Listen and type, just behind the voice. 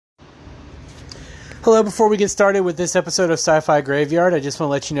Hello, before we get started with this episode of Sci-Fi Graveyard, I just want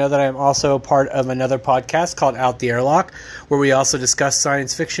to let you know that I am also a part of another podcast called Out the Airlock, where we also discuss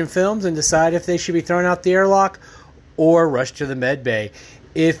science fiction films and decide if they should be thrown out the airlock or rushed to the med bay.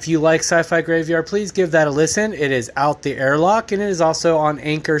 If you like Sci-Fi Graveyard, please give that a listen. It is Out the Airlock, and it is also on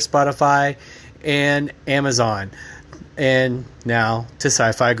Anchor, Spotify, and Amazon. And now to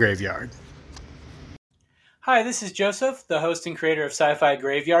Sci-Fi Graveyard. Hi, this is Joseph, the host and creator of Sci-Fi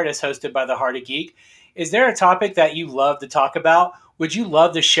Graveyard, as hosted by The Heart of Geek. Is there a topic that you love to talk about? Would you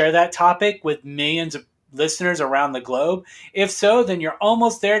love to share that topic with millions of listeners around the globe? If so, then you're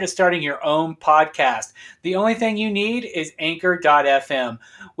almost there to starting your own podcast. The only thing you need is Anchor.fm.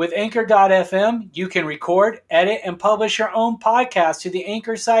 With Anchor.fm, you can record, edit, and publish your own podcast to the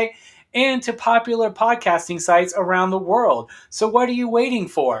Anchor site and to popular podcasting sites around the world. So what are you waiting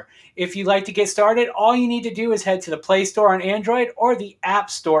for? If you'd like to get started, all you need to do is head to the Play Store on Android or the App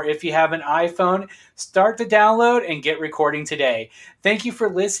Store if you have an iPhone. Start the download and get recording today. Thank you for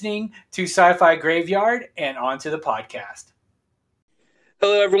listening to Sci-Fi Graveyard, and on to the podcast.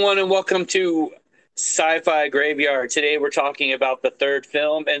 Hello, everyone, and welcome to Sci-Fi Graveyard. Today we're talking about the third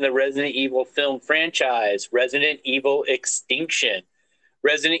film in the Resident Evil film franchise, Resident Evil Extinction.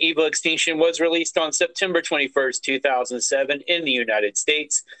 Resident Evil Extinction was released on September 21st, 2007 in the United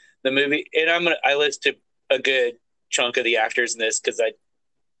States. The movie, and I listed a good chunk of the actors in this because I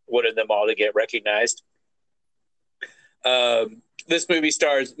wanted them all to get recognized. This movie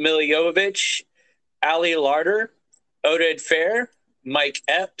stars Milla Jovovich, Ali Larter, Oded Fehr, Mike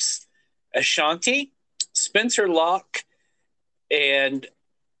Epps, Ashanti, Spencer Locke, and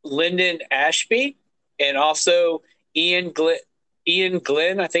Lyndon Ashby, and also Ian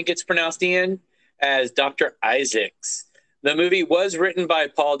Glenn, I think it's pronounced Ian, as Dr. Isaacs. The movie was written by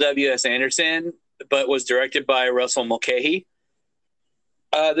Paul W.S. Anderson, but was directed by Russell Mulcahy.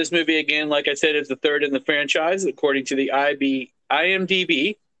 This movie, again, like I said, is the third in the franchise, according to the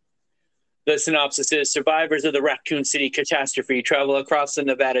IMDb. The synopsis is: survivors of the Raccoon City catastrophe travel across the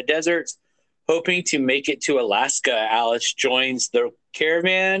Nevada deserts, hoping to make it to Alaska. Alice joins the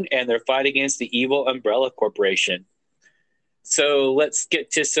caravan, and their fight against the evil Umbrella Corporation. So let's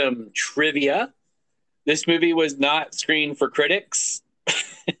get to some trivia. This movie was not screened for critics,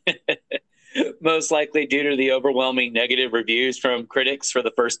 most likely due to the overwhelming negative reviews from critics for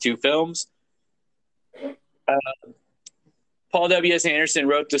the first two films. Paul W.S. Anderson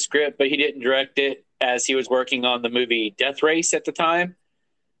wrote the script, but he didn't direct it as he was working on the movie Death Race at the time.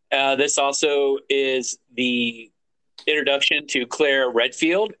 This also is the introduction to Claire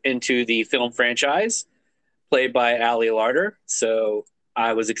Redfield into the film franchise, played by Ali Larter. So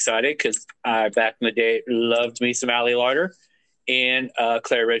I was excited because I, back in the day, loved me some Ali Larter. And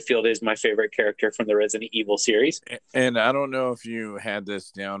Claire Redfield is my favorite character from the Resident Evil series. And I don't know if you had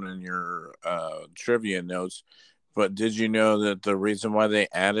this down in your trivia notes, but did you know that the reason why they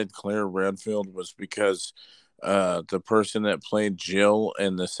added Claire Redfield was because the person that played Jill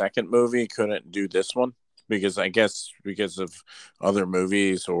in the second movie couldn't do this one? Because I guess because of other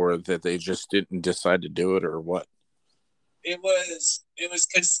movies, or that they just didn't decide to do it, or what? It was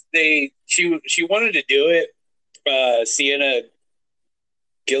because she wanted to do it. Sienna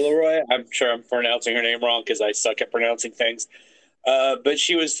Gilroy. I'm sure I'm pronouncing her name wrong because I suck at pronouncing things. But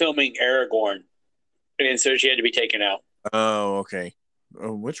she was filming Aragorn, and so she had to be taken out. Oh, okay.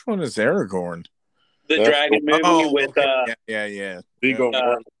 Which one is Aragorn? The dragon movie with okay. Yeah. Viggo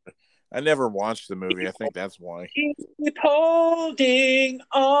I never watched the movie. I think that's why. Keep holding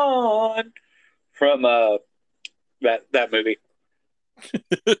on from that movie.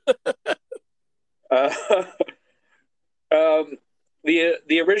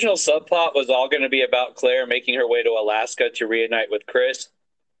 The original subplot was all going to be about Claire making her way to Alaska to reunite with Chris,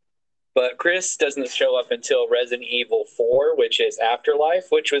 but Chris doesn't show up until Resident Evil 4, which is Afterlife,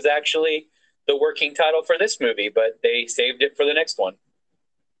 which was actually the working title for this movie, but they saved it for the next one.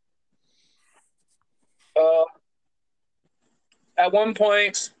 At one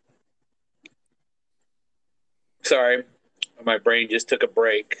point, sorry, my brain just took a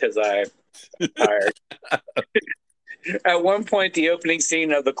break because I'm tired. At one point, the opening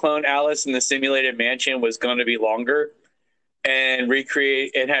scene of the clone Alice in the simulated mansion was going to be longer and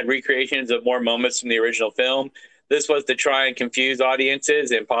had recreations of more moments from the original film. This was to try and confuse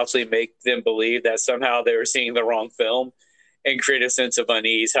audiences and possibly make them believe that somehow they were seeing the wrong film and create a sense of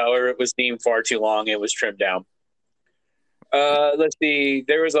unease. However, it was deemed far too long and was trimmed down. Let's see.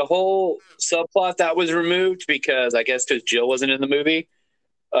 There was a whole subplot that was removed because Jill wasn't in the movie.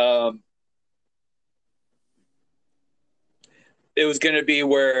 It was going to be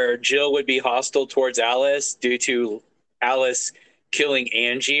where Jill would be hostile towards Alice due to Alice killing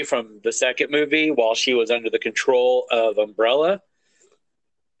Angie from the second movie while she was under the control of Umbrella.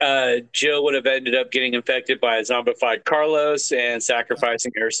 Jill would have ended up getting infected by a zombified Carlos and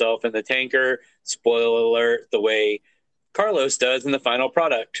sacrificing herself in the tanker. Spoiler alert, the way Carlos does in the final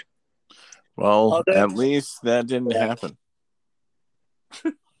product. Well, Although, at least that didn't happen.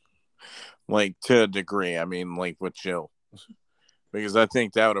 Like, to a degree. I mean, like with Jill. Because I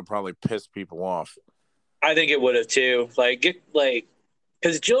think that would have probably pissed people off. I think it would have too.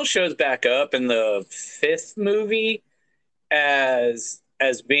 Because Jill shows back up in the fifth movie as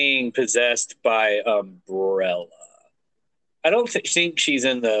being possessed by Umbrella. I don't think she's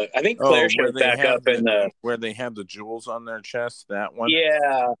in the. I think Claire shows back up in the where they have the jewels on their chest. That one.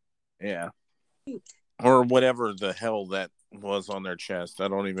 Yeah. Or whatever the hell that was on their chest. I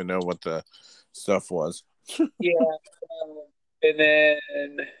don't even know what the stuff was. Yeah. And then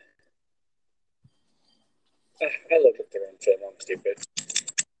I look at the wrong film. I'm stupid.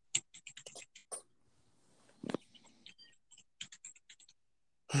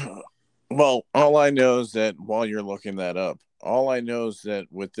 Well, all I know is that while you're looking that up, all I know is that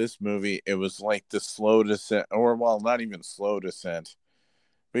with this movie, it was like the slow descent, or well, not even slow descent.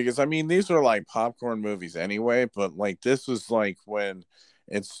 Because, I mean, these are like popcorn movies anyway, but like this was like when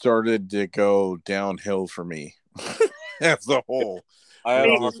it started to go downhill for me as a whole. I had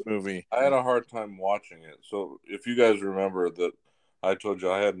a hard time watching it. So if you guys remember that, I told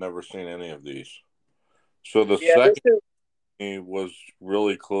you I had never seen any of these. So the second was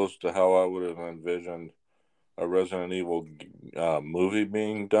really close to how I would have envisioned a Resident Evil movie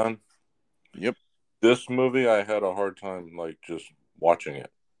being done. Yep. This movie, I had a hard time like just watching it.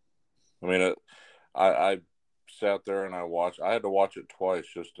 I mean, I sat there and I had to watch it twice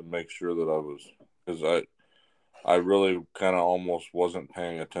just to make sure that I was, because I really kind of almost wasn't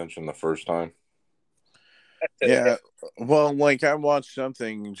paying attention the first time. Yeah, well, like I watched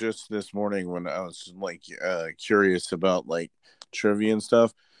something just this morning when I was like curious about like trivia and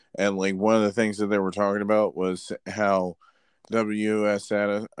stuff, and like one of the things that they were talking about was how W.S.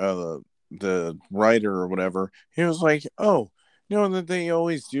 the writer or whatever, he was like, oh, that they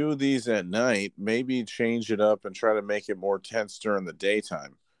always do these at night, maybe change it up and try to make it more tense during the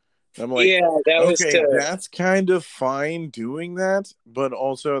daytime. I'm like, yeah, that's kind of fine doing that, but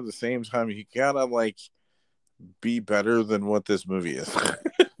also at the same time, you gotta like be better than what this movie is.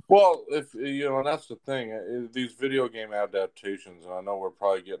 Well, if that's the thing. These video game adaptations, and I know we're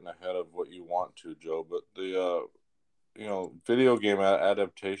probably getting ahead of what you want to, Joe, but the video game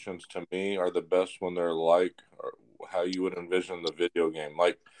adaptations to me are the best when they're like how you would envision the video game.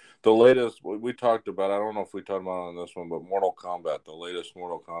 Like the latest we talked about, I don't know if we talked about it on this one, but Mortal Kombat, the latest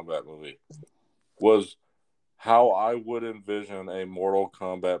Mortal Kombat movie, was how I would envision a Mortal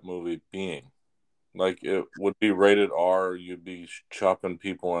Kombat movie being. Like it would be rated R, you'd be chopping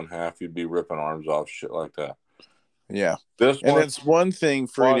people in half, you'd be ripping arms off, shit like that. Yeah. It's one thing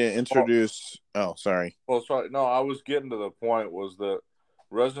for you to introduce. Oh, sorry. Well, sorry. No, I was getting to the point was that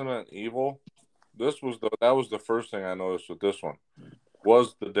Resident Evil, that was the first thing I noticed with this one,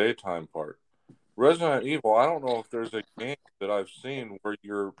 was the daytime part. Resident Evil, I don't know if there's a game that I've seen where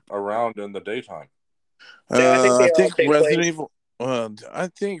you're around in the daytime. I think Resident Evil. I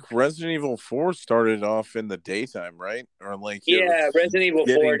think Resident Evil 4 started off in the daytime, right? Or like Resident Evil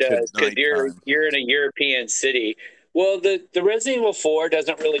 4 does, because you're in a European city. Well, the Resident Evil 4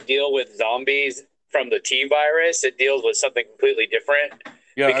 doesn't really deal with zombies from the T virus. It deals with something completely different.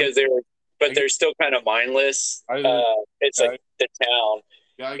 Yeah, because they're still kind of mindless. It's like the town,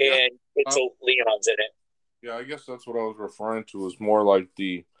 and it's Leon's in it. Yeah, I guess that's what I was referring to. Is more like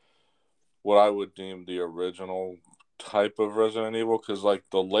what I would deem the original type of Resident Evil, because like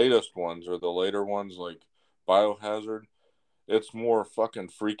the latest ones or the later ones like Biohazard, it's more fucking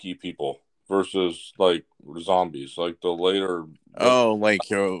freaky people versus like zombies. Like the later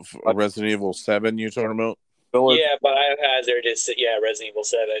Resident Evil 7 you talking about? Yeah, Biohazard is Resident Evil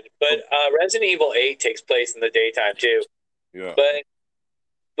 7, but Resident Evil 8 takes place in the daytime too. Yeah,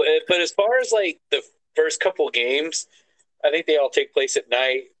 but as far as like the first couple games, I think they all take place at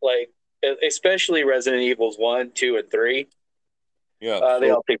night. Like especially Resident Evils 1, 2, and 3. Yeah, they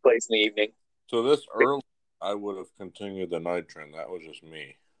all take place in the evening. So this early, I would have continued the night trend. That was just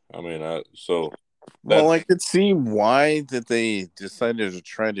me. I mean, well, I could see why that they decided to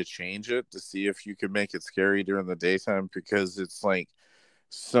try to change it to see if you could make it scary during the daytime, because it's like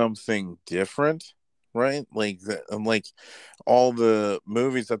something different, right? Like all the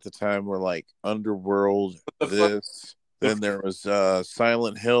movies at the time were like Underworld, then there was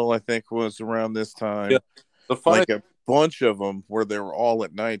Silent Hill, I think was around this time. Yeah. Like a bunch of them where they were all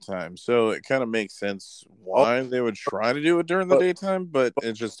at nighttime. So it kind of makes sense why they would try to do it during the daytime, but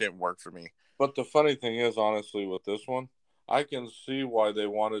it just didn't work for me. But the funny thing is, honestly, with this one, I can see why they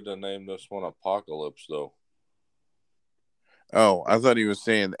wanted to name this one Apocalypse, though. Oh, I thought he was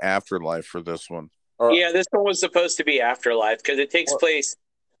saying Afterlife for this one. Yeah, this one was supposed to be Afterlife because it takes place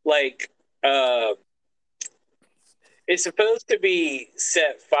like it's supposed to be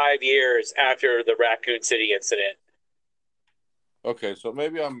set 5 years after the Raccoon City incident. Okay, so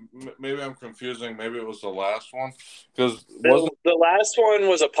maybe I'm confusing. Maybe it was the last one because the last one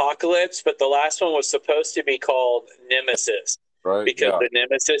was Apocalypse, but the last one was supposed to be called Nemesis, right? Because the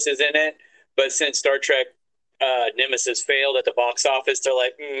Nemesis is in it. But since Star Trek Nemesis failed at the box office, they're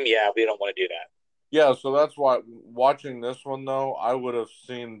like, yeah, we don't want to do that. Yeah, so that's why watching this one though, I would have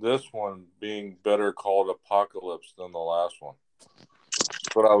seen this one being better called Apocalypse than the last one.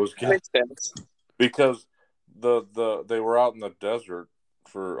 But I was Makes sense because they were out in the desert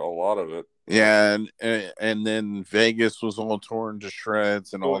for a lot of it. Yeah, and then Vegas was all torn to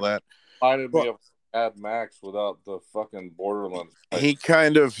shreds and all that. Reminded me of Mad Max without the fucking Borderlands. He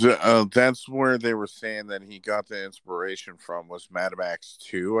kind of that's where they were saying that he got the inspiration from was Mad Max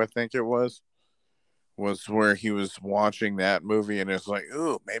 2, I think it was where he was watching that movie and it's like,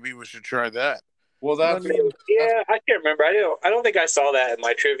 ooh, maybe we should try that. Well, that's yeah, I can't remember. I don't think I saw that in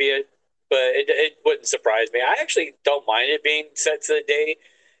my trivia, but it wouldn't surprise me. I actually don't mind it being set to the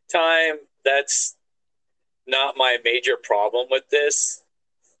daytime. That's not my major problem with this.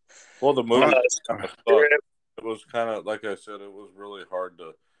 Well, the movie it was kind of like I said, it was really hard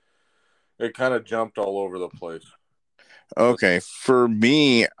to. It kind of jumped all over the place. Okay, for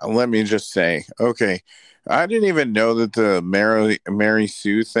me, let me just say, okay, I didn't even know that the Mary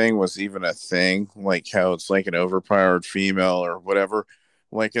Sue thing was even a thing, like how it's like an overpowered female or whatever.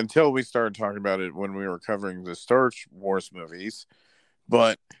 Like until we started talking about it when we were covering the Star Wars movies,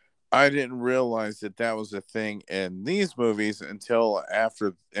 but I didn't realize that that was a thing in these movies until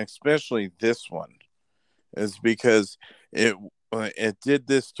after, especially this one, is because it did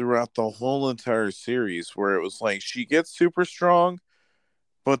this throughout the whole entire series where it was like she gets super strong,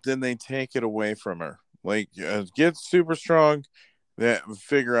 but then they take it away from her. Like gets super strong, that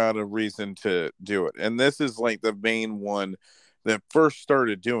figure out a reason to do it. And this is like the main one that first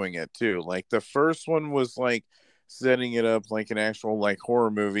started doing it too. Like the first one was like setting it up like an actual like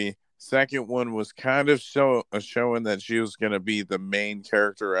horror movie. Second one was kind of showing that she was going to be the main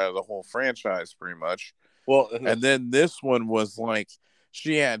character out of the whole franchise pretty much. Well, and then this one was like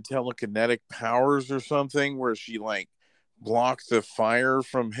she had telekinetic powers or something where she like blocked the fire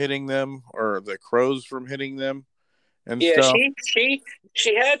from hitting them or the crows from hitting them and stuff.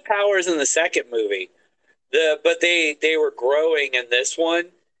 She had powers in the second movie. But they were growing in this one,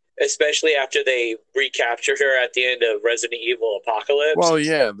 especially after they recaptured her at the end of Resident Evil Apocalypse. Well,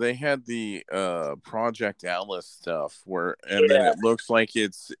 yeah, they had the Project Alice stuff then it looks like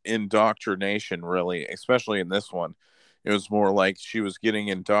it's indoctrination, really, especially in this one. It was more like she was getting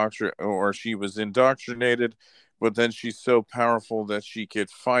she was indoctrinated, but then she's so powerful that she could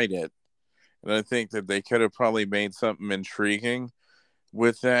fight it. And I think that they could have probably made something intriguing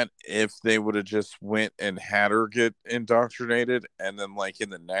with that if they would have just went and had her get indoctrinated, and then like in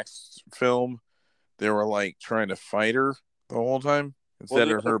the next film, they were like trying to fight her the whole time instead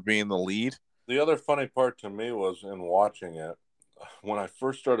of her being the lead. The other funny part to me was in watching it, when I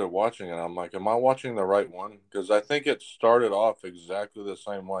first started watching it, I'm like, am I watching the right one? Because I think it started off exactly the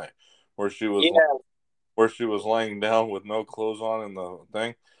same way, where she was laying down with no clothes on in the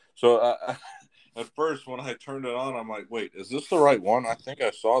thing. So at first, when I turned it on, I'm like, wait, is this the right one? I think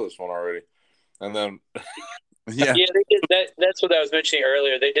I saw this one already. And then yeah, they did that. That's what I was mentioning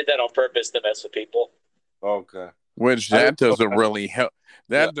earlier. They did that on purpose to mess with people. Okay. Which that doesn't really help.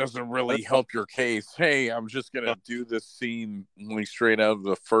 That doesn't really help your case. Hey, I'm just gonna do this scene like straight out of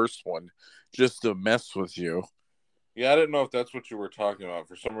the first one, just to mess with you. Yeah, I didn't know if that's what you were talking about.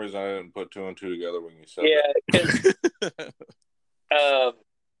 For some reason, I didn't put two and two together when you said that.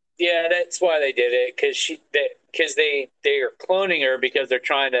 Yeah, that's why they did it because they are cloning her because they're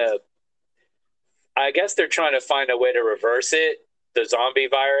trying to. I guess they're trying to find a way to reverse it, the zombie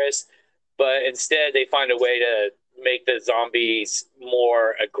virus, but instead they find a way to make the zombies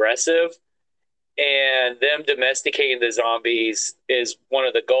more aggressive, and them domesticating the zombies is one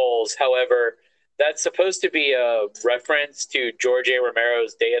of the goals. However, that's supposed to be a reference to George A.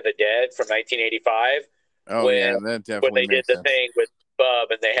 Romero's Day of the Dead from 1985. Oh, yeah, that definitely when they did the thing with Bub,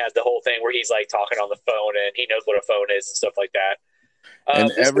 and they had the whole thing where he's like talking on the phone and he knows what a phone is and stuff like that.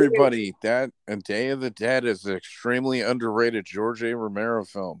 And everybody, that A Day of the Dead is an extremely underrated George A. Romero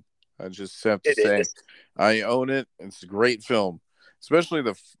film. I just have to It say, is. I own it. It's a great film, especially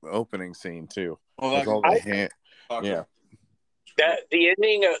the opening scene too, Well, with all the hand. Yeah, That the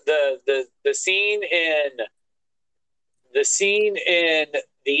ending of the scene in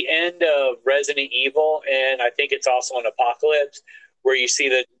the end of Resident Evil, and I think it's also in Apocalypse, where you see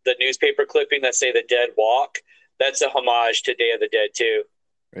the newspaper clipping that say the dead walk. That's a homage to Day of the Dead too.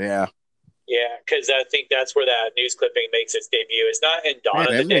 yeah. Yeah, because I think that's where that news clipping makes its debut. It's not in Dawn Man, of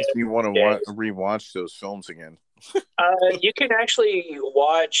the that Dead. makes me want to rewatch those films again. You can actually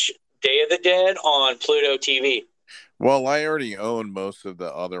watch Day of the Dead on Pluto TV. Well, I already own most of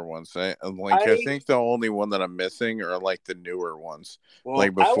the other ones. I think the only one that I'm missing are like the newer ones,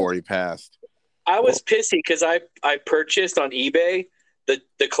 like before he passed. I was pissy because I purchased on eBay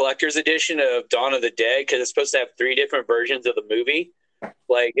the collector's edition of Dawn of the Dead because it's supposed to have 3 different versions of the movie.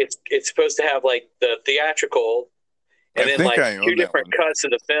 Like it's supposed to have like the theatrical and then like 2 different cuts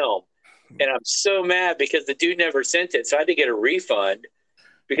of the film. And I'm so mad because the dude never sent it, so I had to get a refund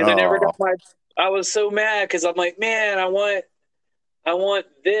because I never got my. I was so mad because I'm like, man, I want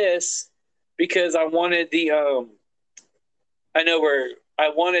this because I wanted the I know where I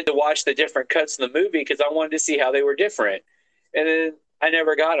wanted to watch the different cuts in the movie because I wanted to see how they were different, and then I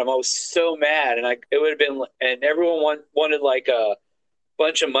never got them. I was so mad, and it would have been, and everyone wanted like a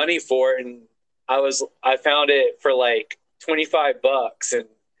bunch of money for it, and I found it for like $25, and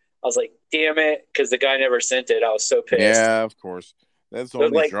I was like, damn it, because the guy never sent it. I was so pissed. Yeah, of course. That's the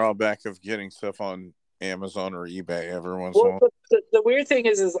only drawback of getting stuff on Amazon or eBay every once in a while. The weird thing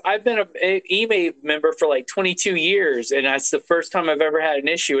is I've been an eBay member for like 22 years, and that's the first time I've ever had an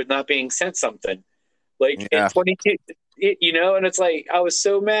issue with not being sent something. Like in 22, and it's like I was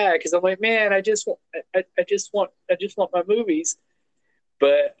so mad because I'm like, man, I just want my movies,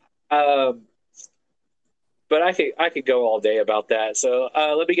 but I could go all day about that. So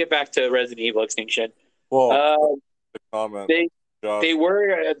let me get back to Resident Evil Extinction. Well, the comment. They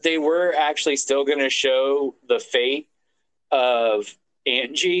were actually still going to show the fate of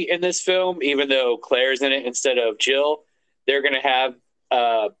Angie in this film, even though Claire's in it instead of Jill. They're going to have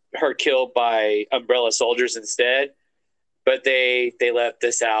her killed by Umbrella soldiers instead, but they left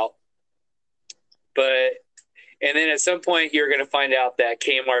this out. And then at some point you're going to find out that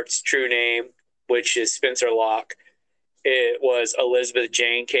Kmart's true name, which is Spencer Locke, it was Elizabeth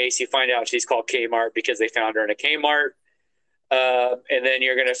Jane Case. You find out she's called Kmart because they found her in a Kmart. And then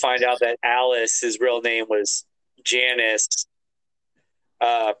you're going to find out that Alice, his real name was Janice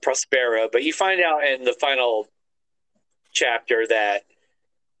Prospero. But you find out in the final chapter that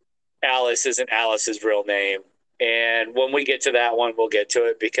Alice isn't Alice's real name. And when we get to that one, we'll get to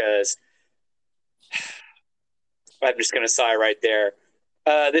it because I'm just going to sigh right there.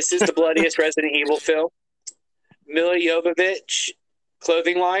 This is the bloodiest Resident Evil film. Mila Jovovich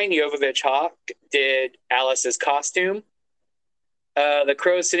clothing line, Jovovich Hawk, did Alice's costume. The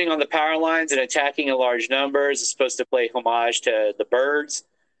crow sitting on the power lines and attacking in large numbers is supposed to play homage to the birds.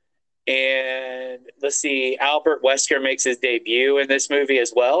 And let's see, Albert Wesker makes his debut in this movie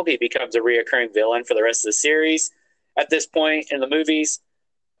as well. He becomes a reoccurring villain for the rest of the series. At this point in the movies,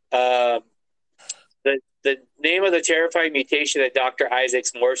 the name of the terrifying mutation that Dr.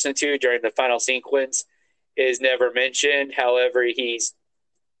 Isaacs morphs into during the final sequence is never mentioned. However, he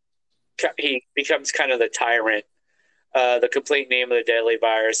becomes kind of the tyrant. The complete name of the deadly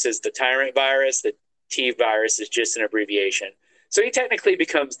virus is the Tyrant virus. The T virus is just an abbreviation. So he technically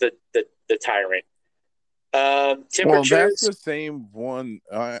becomes the tyrant. Well, that's the same one.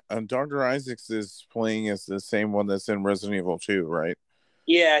 Dr. Isaacs is playing as the same one that's in Resident Evil 2, right?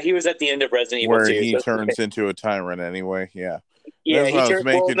 Yeah, he was at the end of Resident Evil 2. Where he turns into a tyrant anyway, yeah. Yeah, that's why I was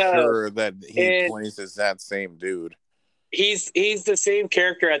making sure that he plays as that same dude. He's the same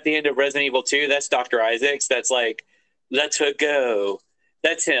character at the end of Resident Evil 2. That's Dr. Isaacs. That's like, let her go.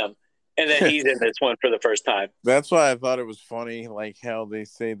 That's him. And then he's in this one for the first time. That's why I thought it was funny, like how they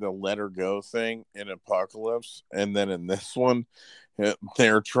say the let her go thing in Apocalypse. And then in this one,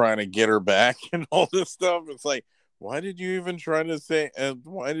 they're trying to get her back and all this stuff. It's like, why did you even try to say,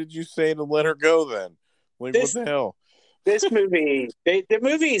 why did you say to let her go then? Like, what the hell? This movie, the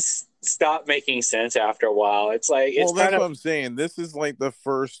movies stop making sense after a while. It's like, that's what I'm saying. This is like the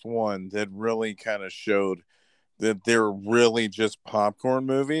first one that really kind of showed that they're really just popcorn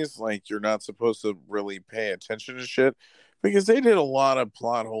movies. Like, you're not supposed to really pay attention to shit because they did a lot of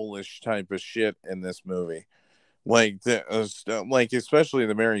plot hole-ish type of shit in this movie. Like, like especially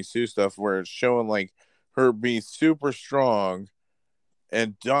the Mary Sue stuff where it's showing like her be super strong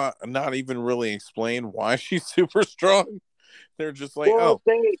and not even really explain why she's super strong. They're just like,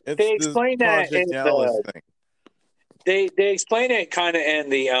 they explain that in Alice thing. they explain it kind of in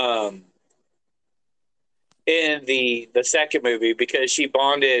the second movie because she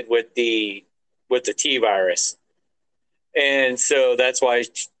bonded with the T virus, and so that's why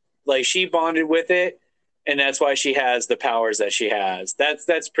like she bonded with it, and that's why she has the powers that she has.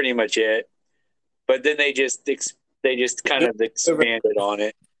 That's pretty much it. But then they just kind of expanded on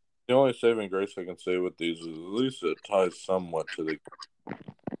it. The only saving grace I can say with these is at least it ties somewhat to the.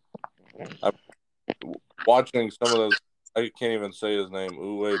 I'm watching some of those. I can't even say his name.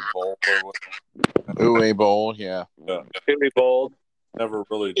 Uwe Boll or what? Uwe Boll, yeah. Uwe Bold. Never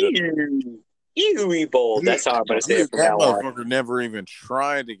really did. Uwe Bold. That's how I'm going to say it from That now on. motherfucker never even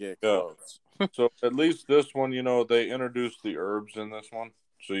tried to get close. So at least this one, they introduced the herbs in this one.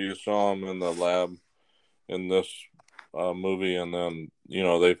 So you saw them in the lab in this movie, and then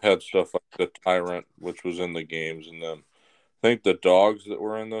they've had stuff like the Tyrant, which was in the games, and then I think the dogs that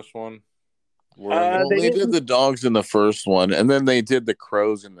were in this one were. They did the dogs in the first one, and then they did the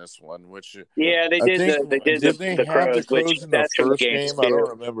crows in this one. Which they did the have crows, the crows in the that's from first games game? I too.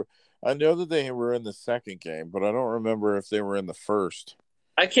 don't remember. I know that they were in the second game, but I don't remember if they were in the first.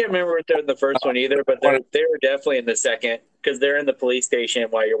 I can't remember if they're in the first one either, but they were definitely in the second because they're in the police station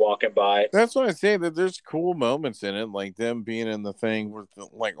while you're walking by. That's why I say that there's cool moments in it, like them being in the thing where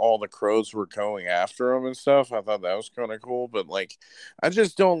like all the crows were going after them and stuff. I thought that was kind of cool, but like I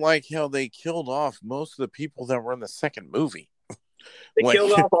just don't like how they killed off most of the people that were in the second movie. They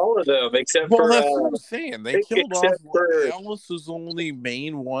killed off all of them except for. That's what I'm saying. They killed off. Alice was the only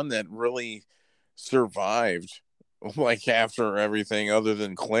main one that really survived. Like after everything, other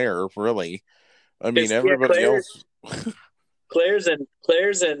than Claire, really. I mean, everybody else. Claire's in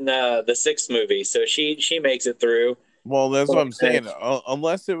the sixth movie, so she makes it through. Well, that's what I'm saying.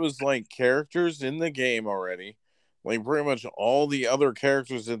 Unless it was like characters in the game already, like pretty much all the other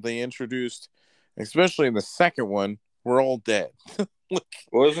characters that they introduced, especially in the second one, were all dead.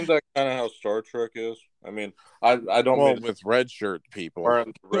 Well, isn't that kind of how Star Trek is? I mean, I don't mean with red shirt people.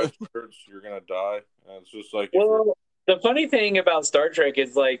 Aren't red shirts, you're gonna die. And it's just like the funny thing about Star Trek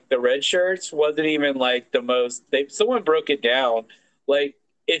is like the red shirts wasn't even like the most. Someone broke it down. Like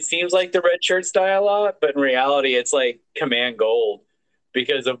it seems like the red shirts die a lot, but in reality, it's like command gold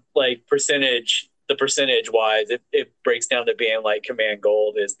because of like percentage. The percentage wise, it breaks down to being like command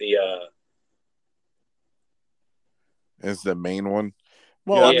gold is the main one.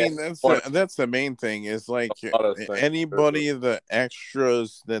 Well, I mean that's the main thing is like anybody the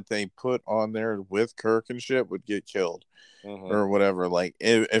extras that they put on there with Kirk and shit would get killed or whatever. Like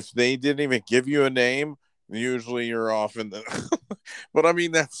if they didn't even give you a name, usually you're off in the. But I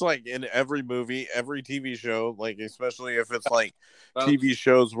mean that's like in every movie, every TV show, like especially if it's like TV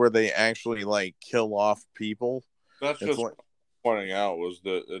shows where they actually like kill off people. That's just like, pointing out was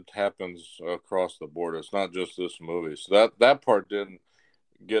that it happens across the board. It's not just this movie. So that part didn't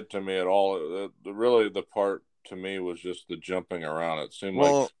get to me at all. Really, the part to me was just the jumping around. It seemed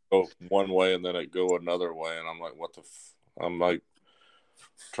like it go one way and then it go another way, and I'm like, what the? I'm like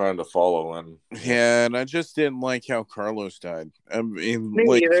trying to follow in. Yeah, and I just didn't like how Carlos died. I mean,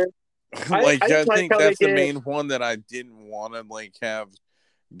 me either. I think that's the main one that I didn't want to like have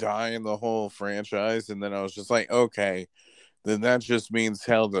die in the whole franchise, and then I was just like, okay, then that just means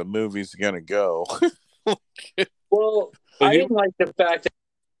how the movie's gonna go. Well, I didn't like the fact that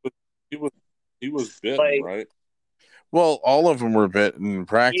he was bitten, right? Well, all of them were bitten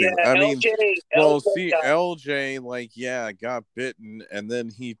practically. Yeah, I mean, LJ LJ got bitten, and then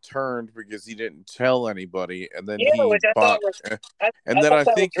he turned because he didn't tell anybody, and then and then I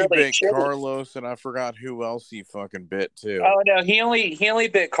think he bit Carlos, and I forgot who else he fucking bit too. Oh no, he only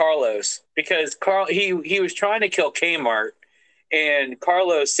bit Carlos because he was trying to kill Kmart, and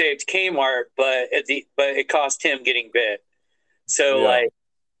Carlos saved Kmart, but it cost him getting bit. So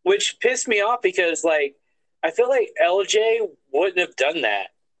which pissed me off because like I feel like LJ wouldn't have done that.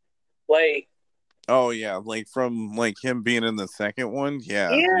 Like, oh yeah, like from like him being in the second one, yeah,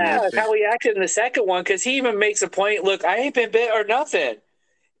 how he acted in the second one because he even makes a point. Look, I ain't been bit or nothing.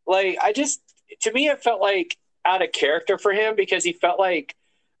 Like to me, it felt like out of character for him because he felt like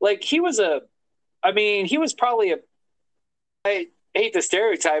he was he was probably I hate the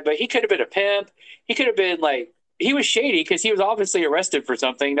stereotype, but he could have been a pimp. He could have been like. He was shady because he was obviously arrested for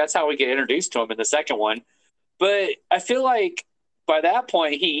something. That's how we get introduced to him in the second one. But I feel like by that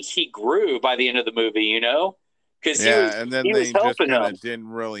point he grew by the end of the movie, you know? Because and then they just kind of didn't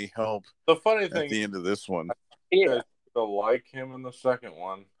really help. The funny thing at the end of this one, to like him in the second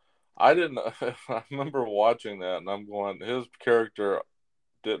one, I didn't. I remember watching that and I'm going, his character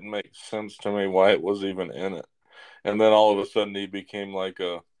didn't make sense to me why it was even in it, and then all of a sudden he became like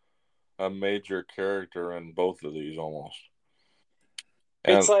a major character in both of these almost.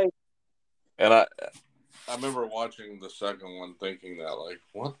 It's like, and I remember watching the second one thinking that, like,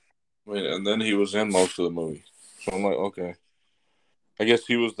 what? Wait, and then he was in most of the movie. So I'm like, okay. I guess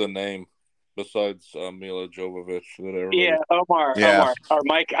he was the name besides Mila Jovovich that everybody. yeah, Omar, or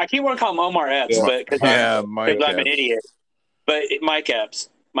Mike. I keep wanting to call him Omar Epps, Yeah. but because Mike I'm an Epps. idiot. But Mike Epps.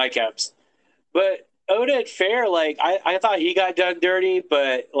 But Oded Fair, like I thought he got done dirty,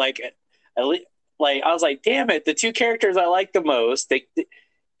 but like at least, like I was like, damn it, the two characters I like the most, they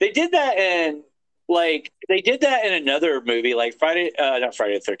did that in another movie, like not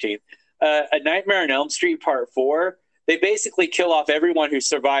Friday the 13th, A Nightmare on Elm Street Part 4. They basically kill off everyone who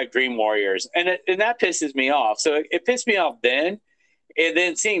survived Dream Warriors, and that pisses me off. So it pissed me off then, and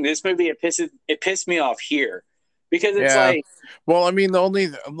then seeing this movie, it pissed me off here. Because it's like, well, I mean, the only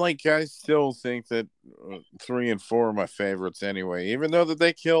I still think that 3 and 4 are my favorites anyway. Even though that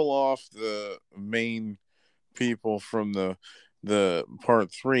they kill off the main people from the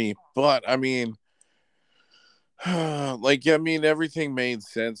part 3, but I mean, everything made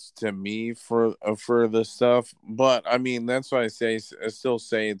sense to me for the stuff. But I mean, that's why I still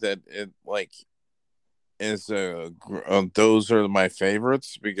say that it is those are my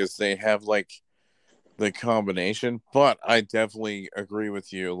favorites because they have the combination. But I definitely agree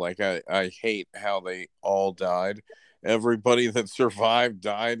with you. I hate how they all died. Everybody that survived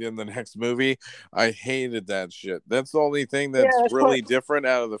died in the next movie. I hated that shit. That's the only thing that's really different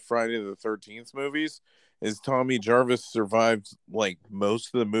out of the Friday the 13th movies is Tommy Jarvis survived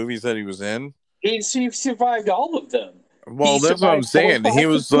most of the movies that he was in. He survived all of them. Well, that's what I'm saying. He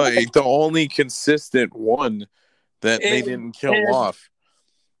was the only consistent one that they didn't kill off.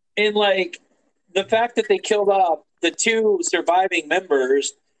 And the fact that they killed off the two surviving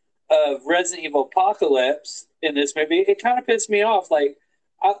members of Resident Evil Apocalypse in this movie, it kind of pissed me off. I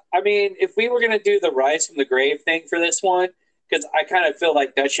mean, if we were going to do the Rise from the Grave thing for this one, because I kind of feel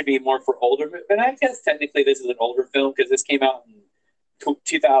like that should be more for older, but I guess technically this is an older film because this came out in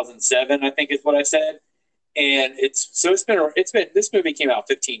 2007, I think is what I said. And it's been this movie came out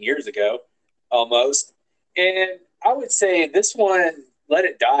 15 years ago almost. And I would say this one, let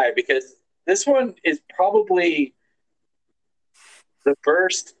it die, because this one is probably the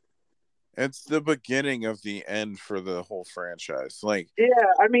first. It's the beginning of the end for the whole franchise. Yeah,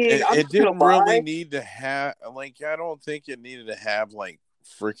 I mean, it didn't really need to have I don't think it needed to have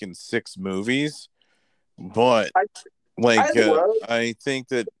freaking 6 movies, but I think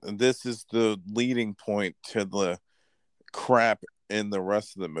that this is the leading point to the crap in the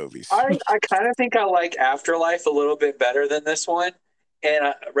rest of the movies. I kind of think I like Afterlife a little bit better than this one,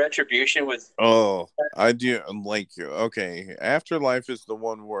 and Retribution was. Oh, I do okay. Afterlife is the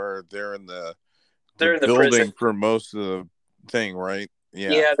one where they're in the building prison for most of the thing, right? Yeah,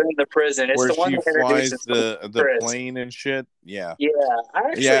 they're in the prison. It's where the one she that flies the plane and shit. Yeah,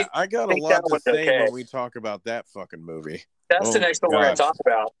 I got a lot to say when we talk about that fucking movie. That's the next one we're going to talk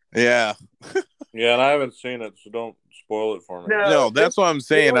about. Yeah. Yeah, and I haven't seen it, so don't spoil it for me. No, that's what I'm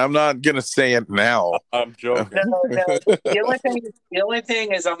saying. I'm not going to say it now. I'm joking. No. The only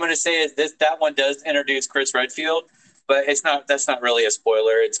thing is I'm going to say is that one does introduce Chris Redfield, but that's not really a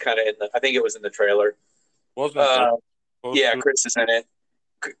spoiler. It's kind of I think it was in the trailer. Wasn't it? Yeah, Chris is in it.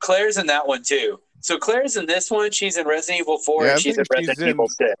 Claire's in that one too. So Claire's in this one. She's in Resident Evil 4, and she's in Resident Evil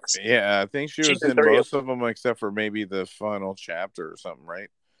 6. Yeah, I think she's in most of them, except for maybe the final chapter or something, right?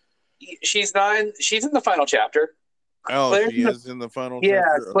 She's in the final chapter. Oh, Claire's she is in the final chapter?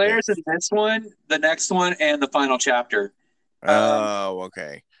 Yeah, Claire's in this one, the next one, and the final chapter. Oh,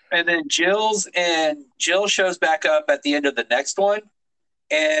 okay. And then Jill shows back up at the end of the next one,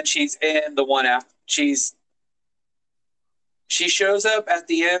 and she's in the one after. She shows up at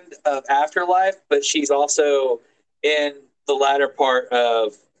the end of Afterlife, but she's also in the latter part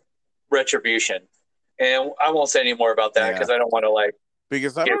of Retribution. And I won't say any more about that because I don't want to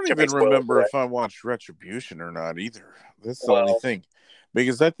because I don't even remember if I watched Retribution or not either. That's the only thing.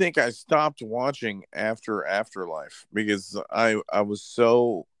 Because I think I stopped watching after Afterlife because I was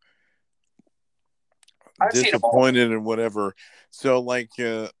so disappointed in whatever. So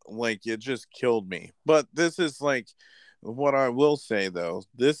it just killed me. But this is what I will say though,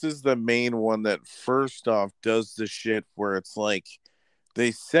 this is the main one that first off does the shit where it's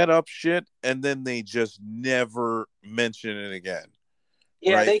they set up shit and then they just never mention it again.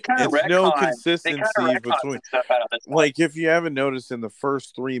 Yeah, right? They kind of no consistency between if you haven't noticed in the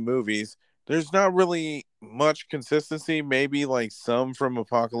first 3 movies, there's not really much consistency. Maybe some from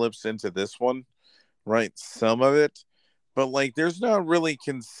Apocalypse into this one, right? Some of it. But there's not really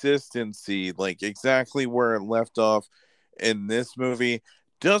consistency, exactly where it left off in this movie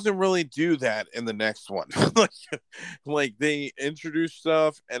doesn't really do that in the next one. like they introduce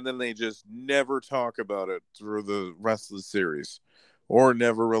stuff and then they just never talk about it through the rest of the series, or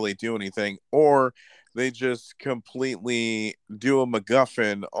never really do anything, or they just completely do a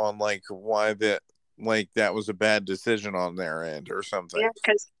MacGuffin on like why that was a bad decision on their end or something. Yeah,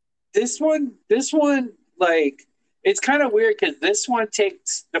 because this one, like, it's kind of weird because this one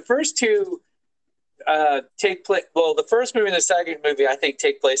takes the first two take place. Well, the first movie and the second movie, I think,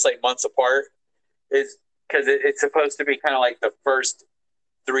 take place like months apart. Is because it's supposed to be kind of like the first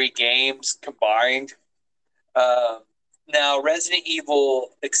three games combined. Uh, Now, Resident Evil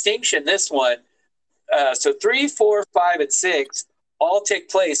Extinction, this one, so 3, 4, 5, and 6 all take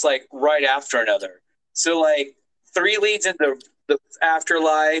place like right after another. So like 3 leads into the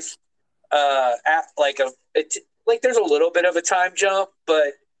afterlife. Like there's a little bit of a time jump,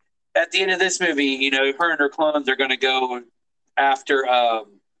 but at the end of this movie, you know, her and her clones are going to go after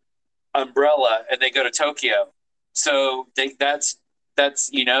Umbrella, and they go to Tokyo. So that's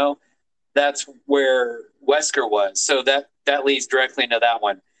you know that's where Wesker was. So that leads directly into that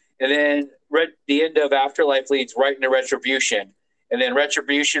one, and then the end of Afterlife leads right into Retribution, and then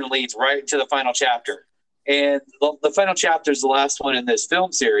Retribution leads right into the final chapter. And the final chapter is the last one in this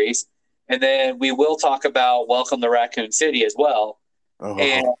film series, and then we will talk about Welcome to Raccoon City as well. Oh,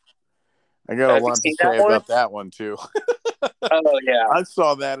 And I got a have you lot to seen say that one? about that one too. Oh yeah, I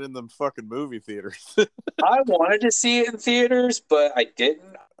saw that in the fucking movie theaters. I wanted to see it in theaters, but I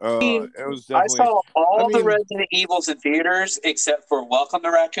didn't. It was I definitely. saw I all the mean, Resident Evils in theaters except for Welcome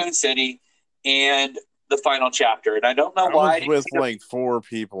to Raccoon City and the final chapter. And I don't know I why. was with like 4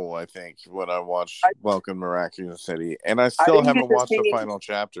 people, I think, when I watched I, Welcome to Raccoon City, and I I still didn't get haven't to watched the see. final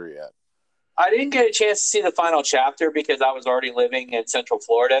chapter yet. I didn't get a chance to see the final chapter because I was already living in Central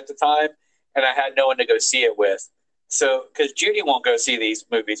Florida at the time, and I had no one to go see it with. So, because Judy won't go see these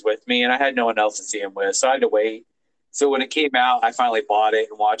movies with me, and I had no one else to see them with, so I had to wait. So when it came out, I finally bought it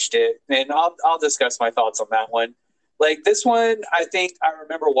and watched it, and I'll discuss my thoughts on that one. Like this one, I think I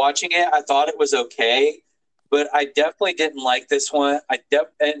remember watching it. I thought it was okay, but I definitely didn't like this one.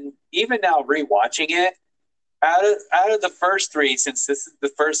 And even now rewatching it, out of the first three, since this is the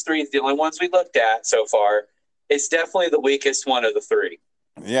first three, the only ones we looked at so far, it's definitely the weakest one of the three.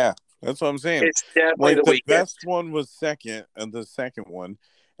 Yeah, that's what I'm saying. It's definitely Like the the weakest. best one was second, and the second one,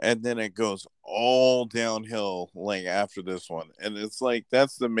 and then it goes all downhill like after this one. And it's like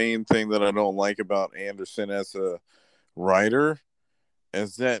that's the main thing that I don't like about Anderson as a writer,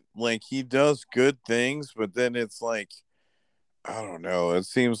 is that like he does good things, but then it's like I don't know. It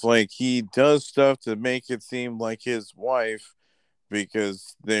seems like he does stuff to make it seem like his wife,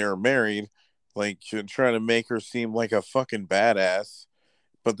 because they are married, like trying to make her seem like a fucking badass.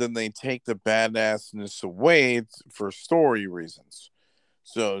 But then they take the badassness away for story reasons.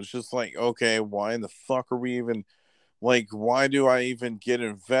 So it's just like, okay, why in the fuck are we even like? Why do I even get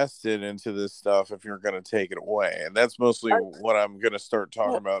invested into this stuff if you're going to take it away? And that's mostly what I'm going to start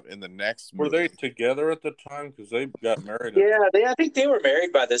talking about in the next movie. Were they together at the time? Because they got married. Yeah, I think they were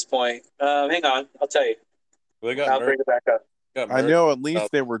married by this point. Hang on, I'll tell you. They got I'll married. bring it back up. I know at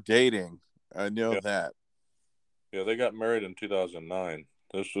least they were dating. I know that. Yeah, they got married in 2009.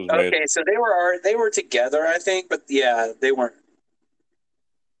 This was Okay, made. so they were together, I think, but yeah, they weren't.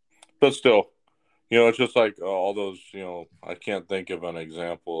 But still, it's just like all those. I can't think of an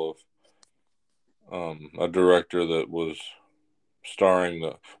example of a director that was starring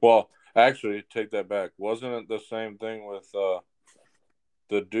the. Well, actually, take that back. Wasn't it the same thing with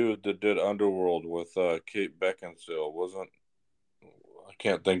the dude that did Underworld with Kate Beckinsale? I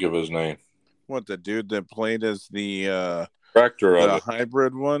can't think of his name. What, the dude that played as the Director of it.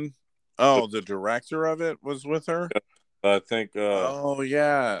 hybrid one? Oh, the director of it was with her? I think. Oh,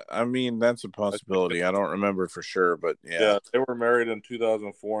 yeah. I mean, that's a possibility. I don't remember for sure, but yeah. Yeah, they were married in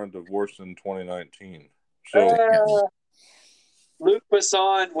 2004 and divorced in 2019. So Luc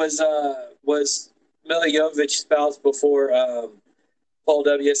Besson was Mila Jovovich's spouse before Paul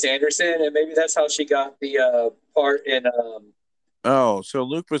W. Sanderson, and maybe that's how she got the part in. Oh, so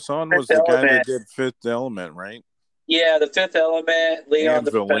Luc Besson was Fifth the guy Element. that did Fifth Element, right? Yeah, The Fifth Element, Leon And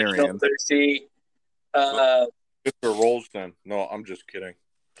the Professional Valerian. Thirsty. Mr. Rolston. No, I'm just kidding.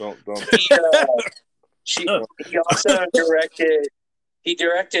 Don't. He also directed. He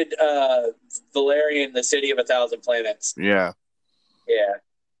directed Valerian, The City of a Thousand Planets. Yeah. Yeah.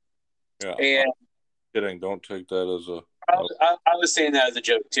 Yeah. And I'm kidding. Don't take that as a. I was saying that as a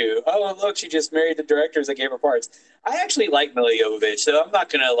joke too. Oh, look, she just married the directors that gave her parts. I actually like Mila Jovovich, so I'm not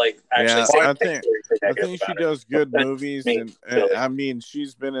gonna actually Yeah, say I anything think I negative think she about her. does good That's movies, me, and silly. I mean,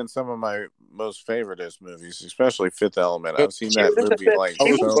 she's been in some of my most favoriteest movies, especially Fifth Element. But I've seen She that was in the movie fifth. like I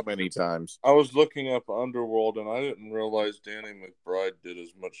She was was. so many times. I was looking up Underworld, and I didn't realize Danny McBride did as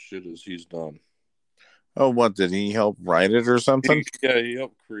much shit as he's done. Oh, what did he help write it or something? He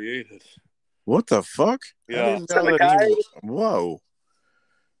helped create it. What the fuck? I Yeah, didn't So know the that he. guy, Whoa.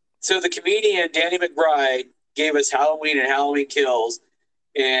 so the comedian Danny McBride gave us Halloween and Halloween Kills,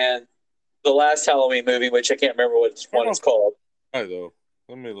 and the last Halloween movie, which I can't remember what I don't one know it's if called, I though.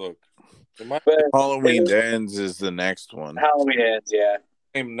 Let me look. It might but be it Halloween was Ends is the next one. Halloween Ends. Yeah.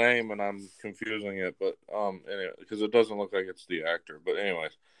 the same name, and I'm confusing it, but anyway, because it doesn't look like it's the actor.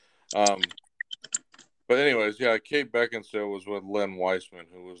 Um, but anyways, yeah, Kate Beckinsale was with Len Weissman,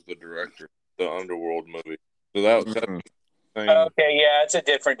 who was the director of the Underworld movie. So that's Mhm. the same. Okay. Yeah, it's a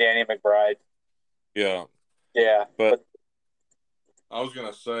different Danny McBride. Yeah, Yeah, but but I was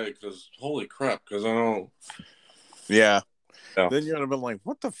gonna say because holy crap, because I know. Yeah. Yeah, Then you would have been like,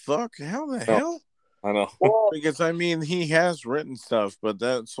 what the fuck? How the no, hell? I know. well, Because I mean, he has written stuff, but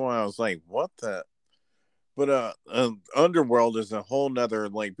that's why I was like, what the? But Underworld is a whole nother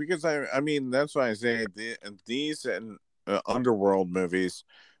like because I mean that's why I say these and Underworld movies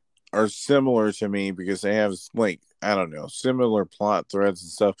are similar to me because they have like I don't know similar plot threads and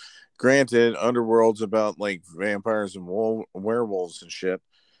stuff. Granted, Underworld's about like vampires and werewolves and shit,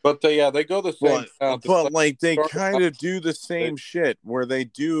 But they go the same path. It's but like like they started kind out, of do the they, same shit where they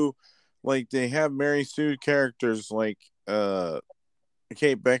do like they have Mary Sue characters like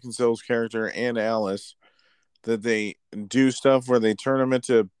Kate Beckinsale's character and Alice that they do stuff where they turn them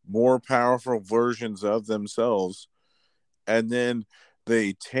into more powerful versions of themselves and then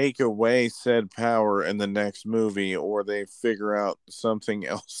they take away said power in the next movie or they figure out something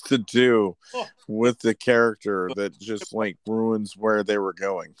else to do oh, with the character that just like ruins where they were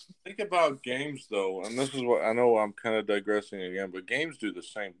going. think about games though, and this is what I know. I'm kind of digressing again, but games do the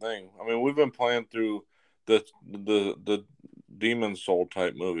same thing. I mean, we've been playing through the Demon Soul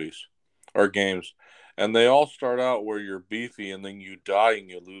type movies or games, and they all start out where you're beefy, and then you die and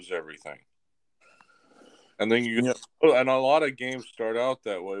you lose everything, and then you Yeah. and a lot of games start out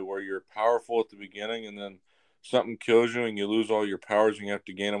that way where you're powerful at the beginning, and then something kills you and you lose all your powers and you have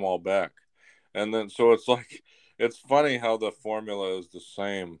to gain them all back, and then so it's like it's funny how the formula is the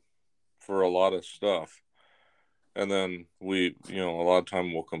same for a lot of stuff. And then a lot of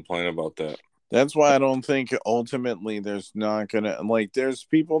time we'll complain about that. That's why I don't think ultimately there's not gonna like there's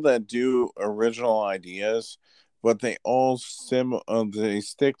people that do original ideas, but they all they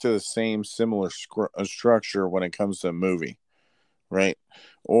stick to the same similar structure when it comes to a movie, right?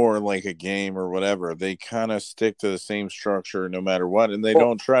 Or like a game or whatever. They kind of stick to the same structure no matter what, and they Well,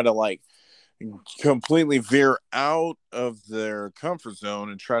 don't try to like completely veer out of their comfort zone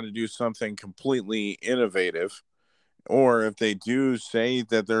and try to do something completely innovative or if they do say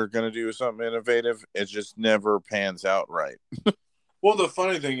that they're going to do something innovative, it just never pans out right. well, the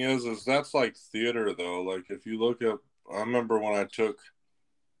funny thing is that's like theater though. Like if you look at, I remember when I don't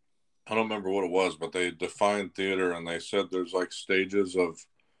remember what it was, but they defined theater and they said there's like stages of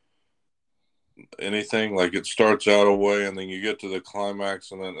anything. Like it starts out a way and then you get to the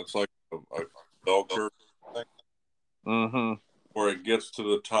climax and then it's like a bell curve thing Mm-hmm. where it gets to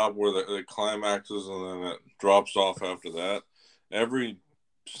the top where the climaxes and then it drops off after that. Every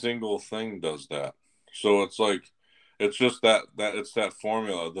single thing does that. So it's like it's just that it's that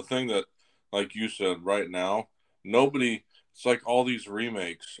formula. The thing that like you said right now, nobody it's like all these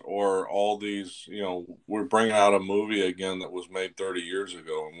remakes or all these, we're bringing out a movie again that was made 30 years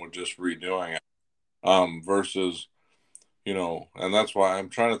ago and we're just redoing it. Versus, and that's why I'm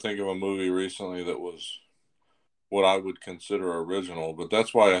trying to think of a movie recently that was what I would consider original. But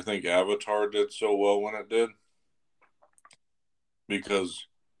that's why I think Avatar did so well when it did, because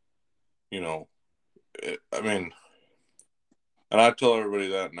I mean, and I tell everybody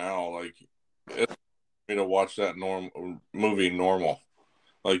that now, like it's me to watch that movie normal.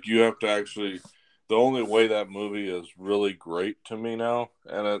 Like you have to actually. The only way that movie is really great to me now,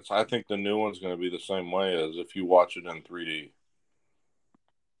 and I think the new one's going to be the same way as if you watch it in 3D.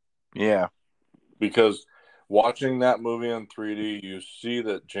 Yeah. Because watching that movie in 3D, you see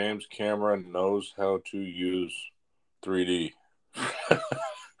that James Cameron knows how to use 3D.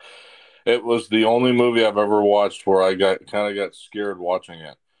 It was the only movie I've ever watched where I got scared watching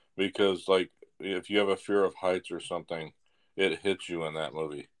it because like if you have a fear of heights or something, it hits you in that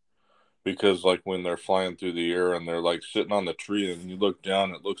movie. Because like when they're flying through the air and they're like sitting on the tree and you look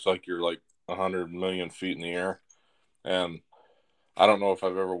down, it looks like you're like 100 million feet in the air. And I don't know if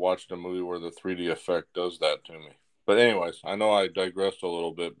I've ever watched a movie where the 3D effect does that to me. But anyways, I know I digressed a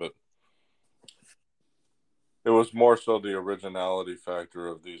little bit, but it was more so the originality factor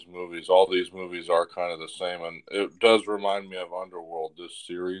of these movies. All these movies are kind of the same, and it does remind me of Underworld, this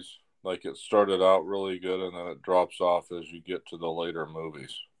series. Like, it started out really good, and then it drops off as you get to the later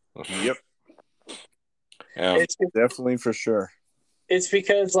movies. Yep. And It's Definitely for sure. it's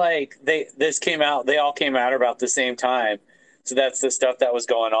because like they all came out about the same time, so that's the stuff that was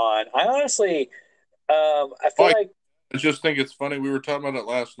going on. I honestly, I feel I like just think it's funny. We were talking about it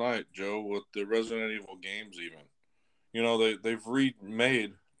last night, Joe, with the Resident Evil games. Even they've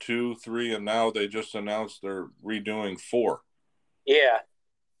remade 2, 3, and now they just announced they're redoing 4. yeah,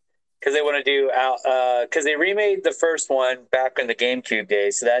 because they want to do out because they remade the first one back in the GameCube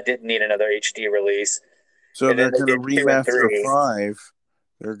days, so that didn't need another HD release, So and then they're they going to did 2 and 3. remaster 5.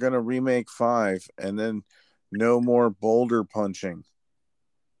 They're going to remake 5, and then no more boulder punching.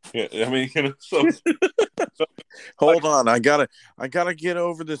 Yeah, I mean, so Hold on, I gotta get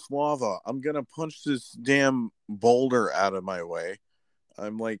over this lava. I'm gonna punch this damn boulder out of my way.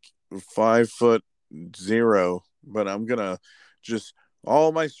 I'm like 5'0", but I'm gonna just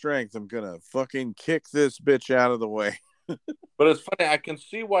all my strength. I'm gonna fucking kick this bitch out of the way. but it's funny. I can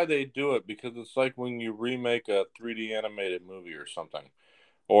see why they do it, because it's like when you remake a 3D animated movie or something,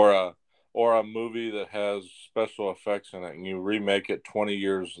 or a movie that has special effects in it, and you remake it 20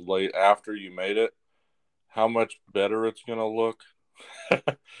 years late after you made it. How much better it's gonna look.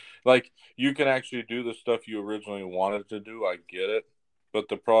 Like, you can actually do the stuff you originally wanted to do. I get it, but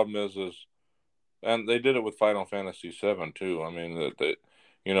the problem is, and they did it with Final Fantasy VII too. I mean, that they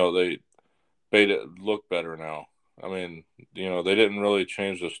made it look better now. I mean, they didn't really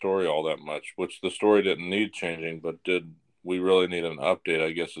change the story all that much, which the story didn't need changing, but did we really need an update?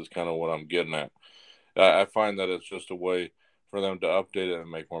 I guess is kind of what I'm getting at. I find that it's just a way for them to update it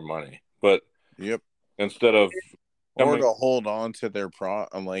and make more money, but Yep. instead of Or coming to hold on to their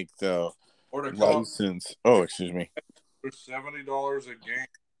like the or to come up license. Oh, excuse me. for $70 a game,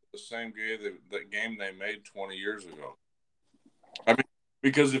 the same game that game they made 20 years ago. I mean,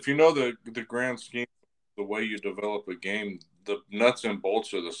 because if you know the grand scheme, the way you develop a game, the nuts and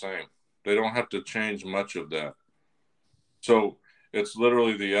bolts are the same. They don't have to change much of that. So it's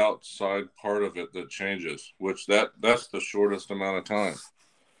literally the outside part of it that changes, which that's the shortest amount of time.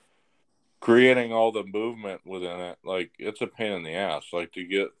 Creating all the movement within it, like, it's a pain in the ass. Like, to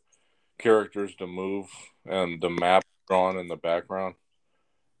get characters to move and the map drawn in the background,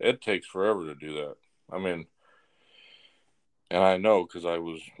 it takes forever to do that. I mean, and I know because I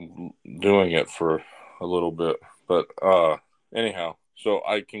was doing it for a little bit. But anyhow, so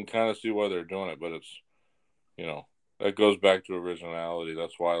I can kind of see why they're doing it, but it's that goes back to originality.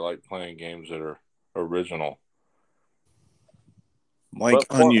 That's why I like playing games that are original. Like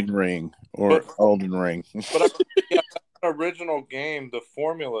Onion Ring or but Elden Ring. but yeah, an original game. The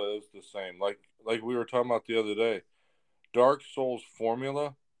formula is the same. Like we were talking about the other day. Dark Souls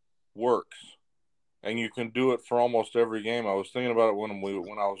formula works, and you can do it for almost every game. I was thinking about it when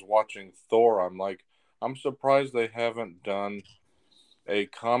I was watching Thor. I'm like, I'm surprised they haven't done a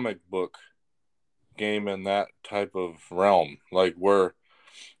comic book game in that type of realm, like where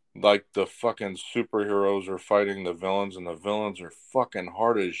like the fucking superheroes are fighting the villains, and the villains are fucking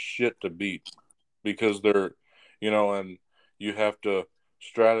hard as shit to beat because they're, and you have to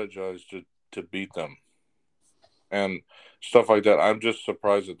strategize to beat them and stuff like that. I'm just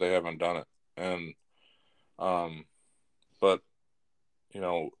surprised that they haven't done it. And but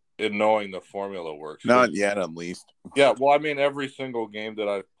in knowing the formula works, Not yet, at least. yeah. Well, I mean, every single game that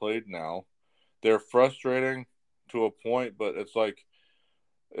I've played now, they're frustrating to a point, but it's like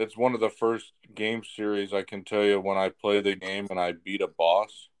it's one of the first game series I can tell you when I play the game and I beat a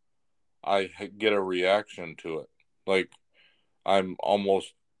boss, I get a reaction to it. Like, I'm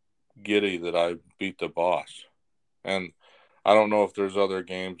almost giddy that I beat the boss. And I don't know if there's other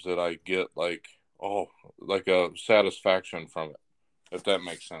games that I get like, oh, like a satisfaction from it, if that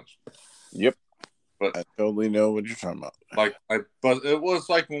makes sense. Yep. But I totally know what you're talking about. but it was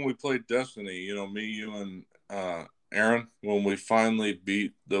like when we played Destiny, me, you, and Aaron, when we finally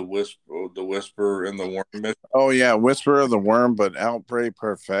beat the Whisper and the Worm mission. Oh yeah, Whisper of the Worm, but Outbreak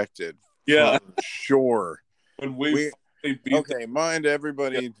perfected. Yeah, for sure. when we finally beat Okay, mind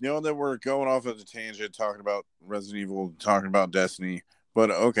everybody, know that we're going off of the tangent, talking about Resident Evil, talking about Destiny.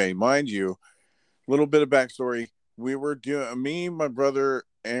 But okay, mind you, a little bit of backstory. We were doing, me, my brother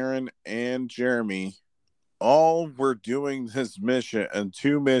Aaron, and Jeremy, all were doing this mission and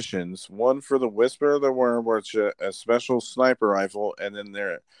 2 missions. One for the Whisper of the Worm, where it's a special sniper rifle, and then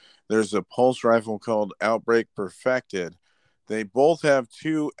There's a pulse rifle called Outbreak Perfected. They both have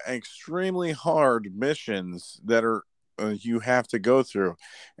two extremely hard missions that are you have to go through,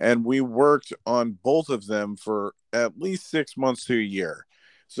 and we worked on both of them for at least 6 months to a year.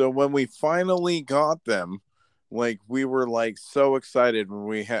 So when we finally got them, like we were like so excited when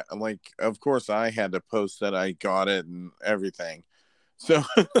we had like, of course I had to post that I got it and everything. So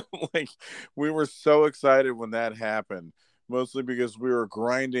like we were so excited when that happened, mostly because we were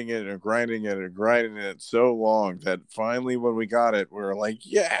grinding it and grinding it and grinding it so long that finally when we got it, we were like,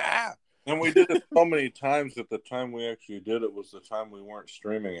 yeah. And we did it so many times that the time we actually did it was the time we weren't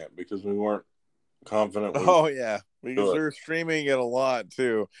streaming it because we weren't confident. Oh yeah, because do we it. were streaming it a lot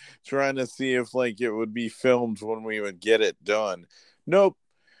too, trying to see if like it would be filmed when we would get it done. Nope,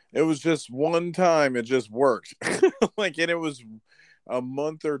 it was just one time. It just worked. Like, and it was a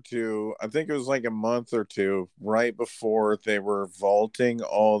month or two. I think it was like a month or two right before they were vaulting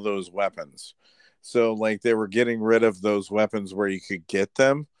all those weapons. So like they were getting rid of those weapons where you could get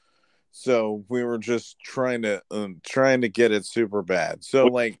them. So we were just trying to get it super bad. So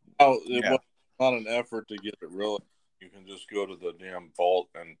like, It yeah, was not an effort to get it really. You can just go to the damn vault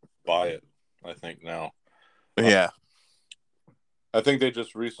and buy it, I think now. yeah. I think they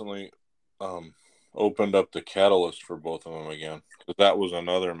just recently opened up the catalyst for both of them again. Because that was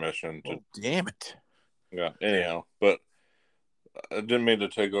another mission to. Oh, damn it. Yeah, anyhow. But I didn't mean to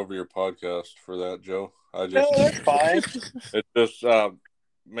take over your podcast for that, Joe. No, that's fine. It just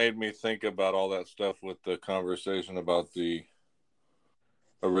made me think about all that stuff with the conversation about the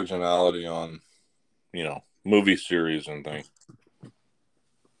originality on, movie series and things.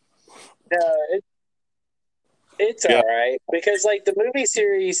 No, it's Yeah. all right because like the movie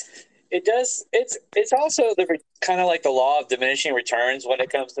series, it's also the kind of like the law of diminishing returns when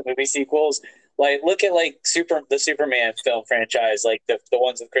it comes to movie sequels. Like look at like the Superman film franchise, like the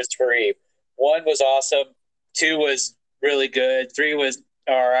ones with Christopher Reeve. One was awesome, two was really good, three was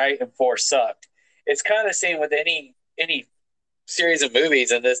all right, and four sucked. It's kind of the same with any series of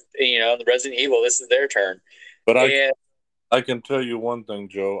movies, and this the Resident Evil, this is their turn. But And I can tell you one thing,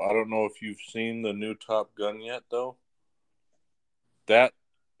 Joe. I don't know if you've seen the new Top Gun yet, though. That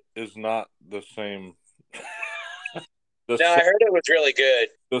is not the same. no, I heard it was really good.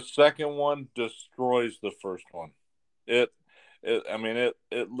 The second one destroys the first one. It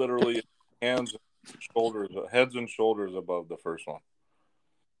literally heads and shoulders above the first one.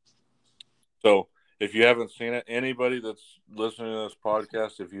 So if you haven't seen it, anybody that's listening to this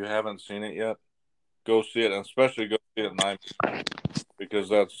podcast, if you haven't seen it yet, go see it, and especially go see it in IMAX because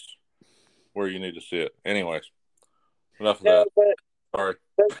that's where you need to see it. Anyways, enough of that. Sorry.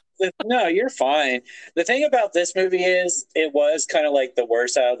 No, you're fine. The thing about this movie is it was kind of like the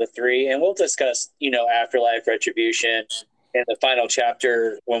worst out of the three, and we'll discuss, Afterlife, Retribution, and the final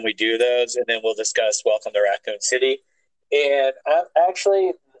chapter when we do those, and then we'll discuss Welcome to Raccoon City. And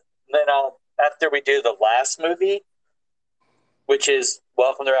after we do the last movie, which is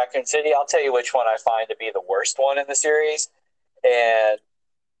Welcome to Raccoon City, I'll tell you which one I find to be the worst one in the series, and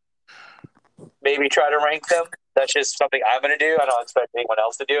maybe try to rank them. That's just something I'm going to do. I don't expect anyone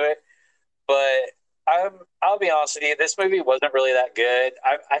else to do it. But I'll be honest with you, this movie wasn't really that good.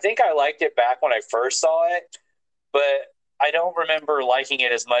 I think I liked it back when I first saw it, but I don't remember liking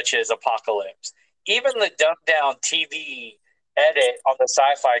it as much as Apocalypse. Even the dumbed down TV edit on the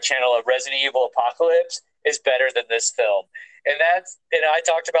Sci-Fi channel of Resident Evil Apocalypse is better than this film. And I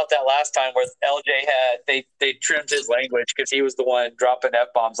talked about that last time where LJ they trimmed his language because he was the one dropping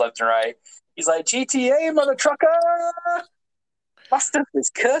F-bombs left and right. He's like, GTA, mother trucker! My stuff is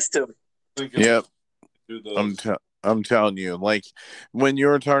custom. Yep. I'm telling you, like when you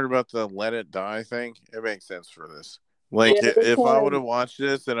were talking about the Let It Die thing, it makes sense for this. Like if I would have watched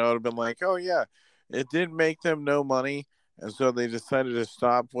this, then I would have been like, oh yeah, it didn't make them no money, and so they decided to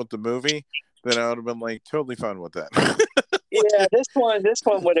stop with the movie. Then I would have been like totally fine with that. Yeah, this one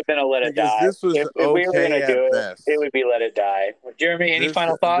would have been a Let It because Die. this was If okay we were going to do best. it would be Let It Die. Jeremy, any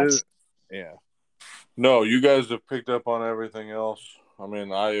final thoughts? Yeah. No, you guys have picked up on everything else. I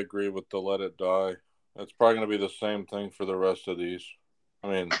mean, I agree with the Let It Die. It's probably going to be the same thing for the rest of these. I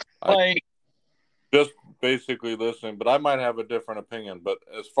mean, I just basically listening, but I might have a different opinion. But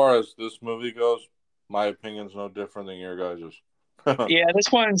as far as this movie goes, my opinion's no different than your guys's. Yeah,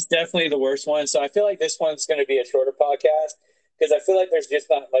 this one's definitely the worst one. So I feel like this one's going to be a shorter podcast because I feel like there's just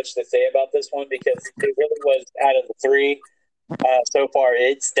not much to say about this one because it really was out of the three so far.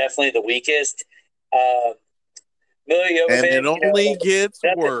 It's definitely the weakest. Milla Jovovich, and it only gets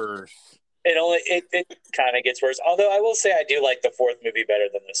worse. It kind of gets worse. Although I will say I do like the fourth movie better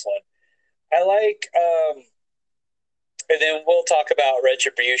than this one. I like And then we'll talk about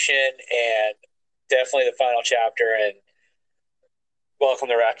Retribution and definitely the final chapter and Welcome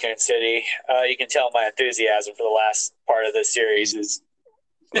to Raccoon City. You can tell my enthusiasm for the last part of this series is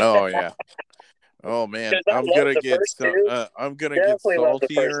Oh yeah. Oh man, because I love the first two. I'm gonna get Definitely love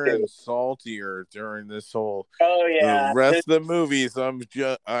the first saltier two. and saltier during this whole Oh the yeah, rest of the movies. I'm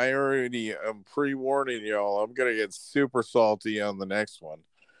pre-warning y'all. I'm gonna get super salty on the next one.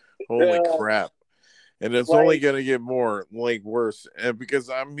 Holy crap! And it's only gonna get more like worse. And because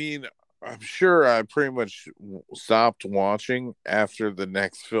I mean, I'm sure I pretty much stopped watching after the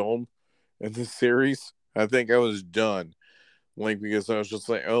next film in the series. I think I was done. Like, because I was just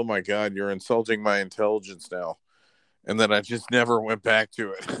like, oh my god, you're insulting my intelligence now. And then I just never went back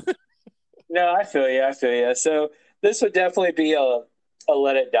to it. no, I feel you. I feel you. So this would definitely be a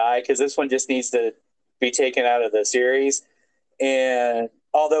let it die because this one just needs to be taken out of the series. And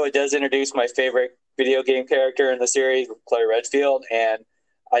although it does introduce my favorite video game character in the series, Claire Redfield, and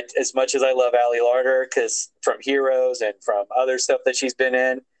as much as I love Ali Larder, because from Heroes and from other stuff that she's been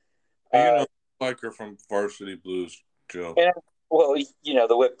in, like her from Varsity Blues, Joe. and well,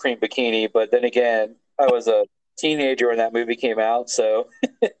 the whipped cream bikini. But then again, I was a teenager when that movie came out, so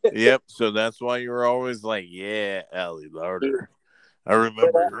Yep. So that's why you were always like, yeah, Ali Larder. I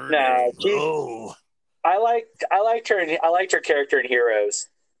remember her name. Oh, I liked her. I liked her character in Heroes.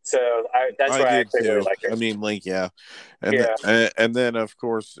 So that's I why I did actually really too. liked her. I mean, like, yeah, Yeah. and then of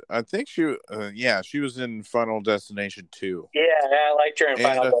course, I think she was in Final Destination 2, Yeah, I liked her in and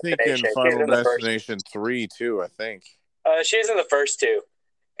Final I think in Destination. She was Final in the first. Destination 3 too. I think. She's in the first two,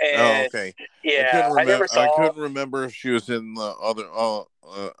 Oh, and okay. yeah, I never I saw. couldn't remember if she was in the other No,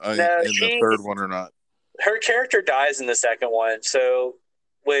 in the third one or not. her character dies in the second one, so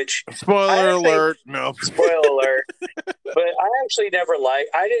which Spoiler alert! No. spoiler alert. But I actually never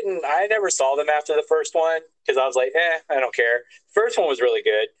I never saw them after the first one because I was like, I don't care. First one was really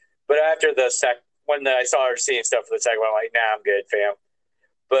good, but after when I saw her seeing stuff for the second one, I'm like, nah, I'm good, fam.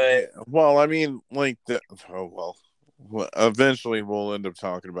 But Yeah, well, I mean, like eventually we'll end up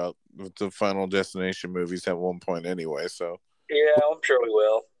talking about the Final Destination movies at one point anyway. So yeah, I'm sure we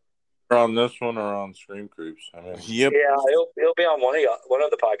will. Or on this one or on Scream Creeps. I mean, yep. Yeah, it'll be on one of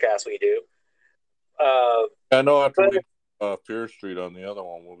the podcasts we do. I know after But we Fear Street on the other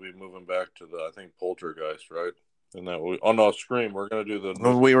one, we'll be moving back to the Poltergeist, right? And that no, Scream. We're gonna do the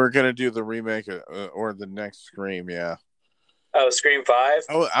new. We were gonna do the remake or the next Scream. Yeah. Scream 5.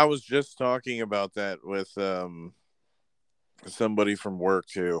 Oh, I was just talking about that with somebody from work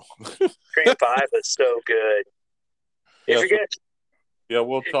too. Scream 5 is so good.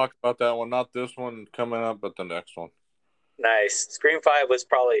 We'll talk about that one. Not this one coming up, but the next one. Nice. Scream 5 was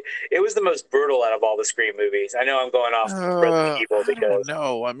it was the most brutal out of all the Scream movies. I know I'm going off Resident Evil I don't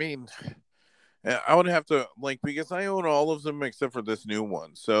know. I mean, I would have to because I own all of them except for this new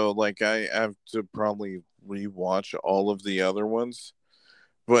one. So like I have to probably rewatch all of the other ones.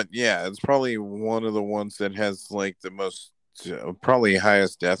 But yeah, it's probably one of the ones that has like the most probably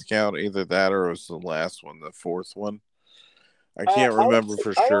highest death count. Either that or it was the last one, the fourth one. I can't remember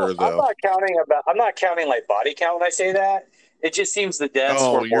for sure though. I'm not counting like body count when I say that. It just seems the deaths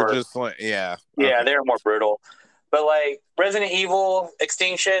were You're more. just like Yeah, okay. they're more brutal. But like Resident Evil,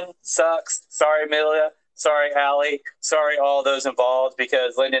 Extinction sucks. Sorry, Amelia. Sorry, Allie. Sorry, all those involved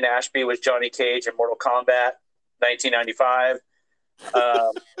because Lyndon Ashby was Johnny Cage in Mortal Kombat 1995.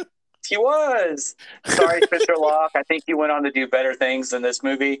 He was. Sorry, Spencer Locke. I think he went on to do better things than this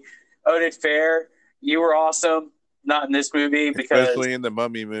movie. Oded Fair, you were awesome. Not in this movie because especially in the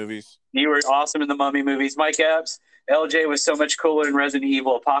Mummy movies. You were awesome in the Mummy movies. Mike Epps, LJ was so much cooler in Resident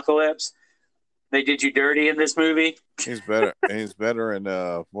Evil Apocalypse. They did you dirty in this movie. He's better. He's better in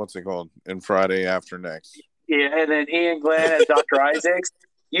what's it called? In Friday After Next. Yeah, and then Ian Glenn as Dr. Isaacs.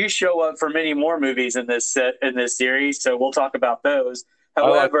 You show up for many more movies in this series, so we'll talk about those.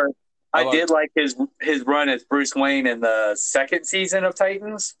 However, I did like his run as Bruce Wayne in the second season of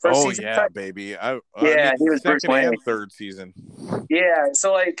Titans. First season of Titans. Baby. I mean, he was Bruce Wayne. And third season. Yeah,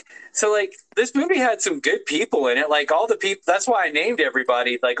 so this movie had some good people in it. Like all the people. That's why I named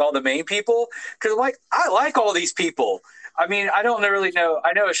everybody like all the main people because I like all these people. I mean, I don't really know.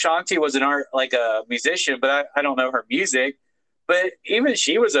 I know Ashanti was a musician, but I don't know her music. But even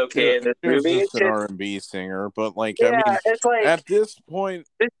she was okay in this movie. She was just an R&B singer, but I mean, it's like at this point,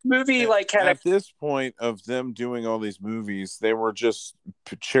 this movie at this point of them doing all these movies, they were just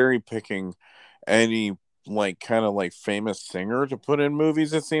cherry picking any famous singer to put in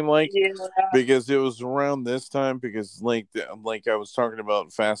movies. It seemed like because it was around this time because like I was talking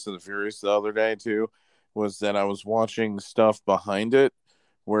about Fast and the Furious the other day too, was that I was watching stuff behind it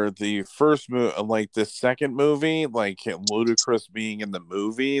where the first movie, like the second movie, like Ludacris being in the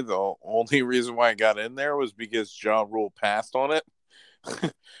movie, the only reason why I got in there was because Ja Rule passed on it.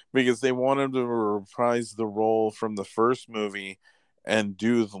 Because they wanted to reprise the role from the first movie and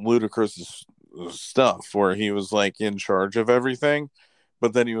do the Ludacris stuff where he was like in charge of everything,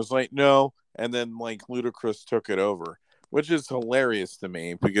 but then he was like no, and then like Ludacris took it over, which is hilarious to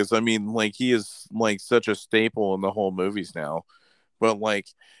me because I mean like he is like such a staple in the whole movies now. But like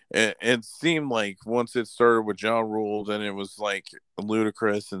it seemed like once it started with Ja Rule, then it was like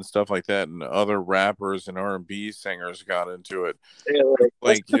Ludacris and stuff like that, and other rappers and R&B singers got into it. Yeah,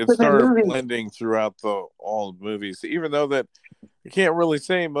 Like it started blending throughout all the movies, even though that I can't really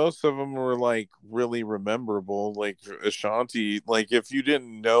say most of them were like really memorable. Like Ashanti, like if you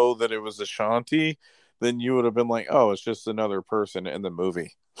didn't know that it was Ashanti, then you would have been like, oh, it's just another person in the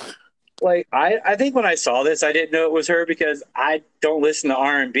movie. like I think when I saw this, I didn't know it was her because I don't listen to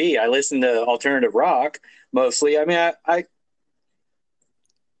R&B. I listen to alternative rock mostly. I mean, I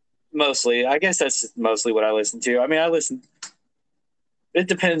mostly, I guess that's mostly what I listen to. I mean, I listen. It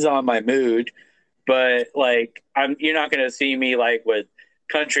depends on my mood, but like you're not going to see me like with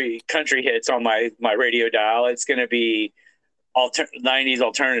country hits on my radio dial. It's going to be 90s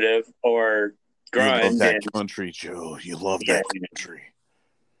alternative or grunge. You love that country, Joe. You love that country.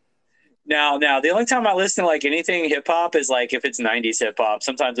 Now, the only time I listen to like anything hip hop is like if it's 90s hip hop.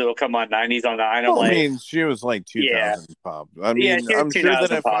 Sometimes it'll come on 90s on the I mean, she was like 2000s pop. I mean, I'm sure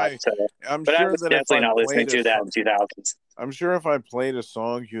that if I'm sure that if I not listening to that in 2000s. I'm sure if I played a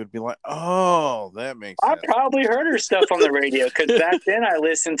song, you would be like, "Oh, that makes sense." I probably heard her stuff on the radio because back then I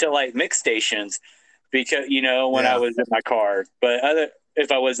listened to like mix stations because when I was in my car. But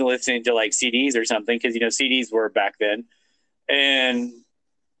if I wasn't listening to like CDs or something, because CDs were back then, and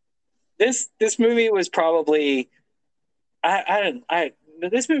this movie was probably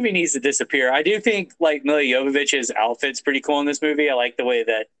this movie needs to disappear. I do think like Milla Jovovich's outfit's pretty cool in this movie. I like the way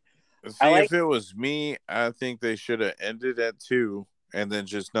that. See, if it was me, I think they should have ended at 2 and then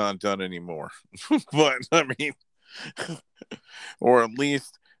just not done anymore. But I mean, or at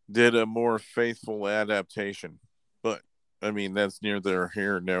least did a more faithful adaptation. But I mean, that's neither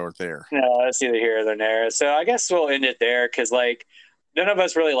here nor there. No, that's neither here nor there. So I guess we'll end it there because like none of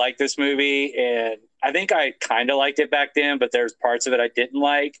us really liked this movie, and I think I kind of liked it back then, but there's parts of it I didn't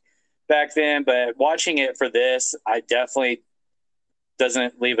like back then. But watching it for this, I definitely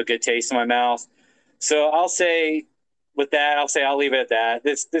doesn't leave a good taste in my mouth. So I'll say with that, I'll leave it at that.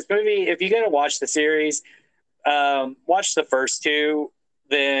 This movie, if you get to watch the series, watch the first 2,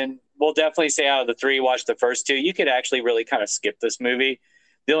 then we'll definitely say out of the 3, watch the first 2. You could actually really kind of skip this movie.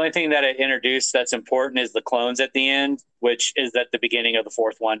 The only thing that it introduced that's important is the clones at the end, which is at the beginning of the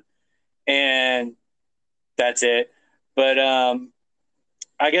 4th one. And that's it. But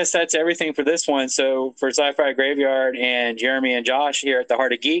I guess that's everything for this one. So for Sci-Fi Graveyard and Jeremy and Josh here at the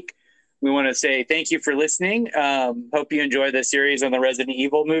Heart of Geek, we want to say thank you for listening. Hope you enjoy the series on the Resident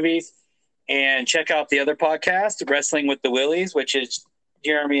Evil movies. And check out the other podcast, Wrestling with the Willies, which is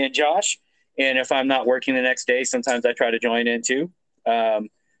Jeremy and Josh. And if I'm not working the next day, sometimes I try to join in too.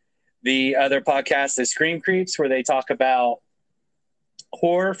 The other podcast is Scream Creeps, where they talk about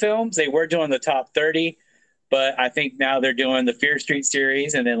horror films. They were doing the top 30, but I think now they're doing the Fear Street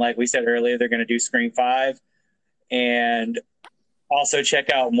series. And then, like we said earlier, they're going to do Scream 5. And also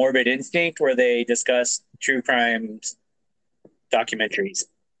check out Morbid Instinct, where they discuss true crime documentaries.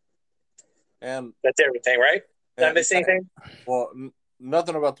 And that's everything, right? Did I miss anything? Well,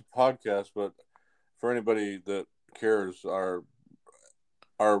 nothing about the podcast, but for anybody that cares, our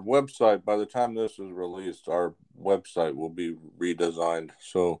website, by the time this is released, our website will be redesigned.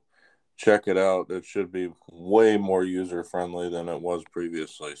 So check it out. It should be way more user-friendly than it was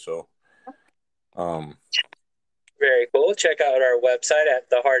previously. So, very cool. Check out our website at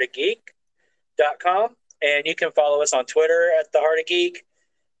theheartofgeek.com. And you can follow us on Twitter at The Heart of Geek.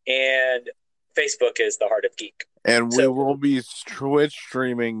 And Facebook is The Heart of Geek. And we will be Twitch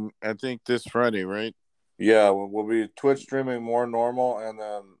streaming, I think, this Friday, right? Yeah, we'll be Twitch streaming more normal, and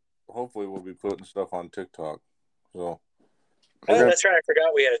then hopefully we'll be putting stuff on TikTok. So, that's right. I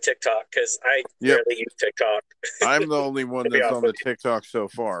forgot we had a TikTok because I rarely use TikTok. I'm the only one that's on the TikTok so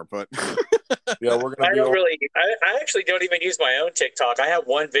far, but yeah, we're gonna. I actually don't even use my own TikTok. I have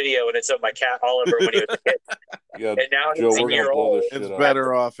one video, and it's of my cat Oliver when he was a kid. Yeah, and now Joe, he's a year old. It's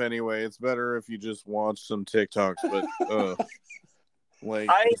better off anyway. It's better if you just watch some TikToks, but like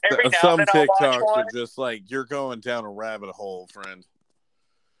some TikToks are just like you're going down a rabbit hole, friend.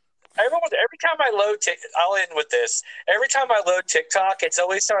 Every time I load I'll end with this. Every time I load TikTok, it's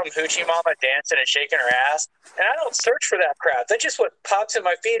always some hoochie mama dancing and shaking her ass, and I don't search for that crap. That's just what pops in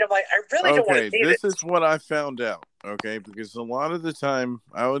my feed. I'm like, I really don't want to see this is what I found out. Okay, because a lot of the time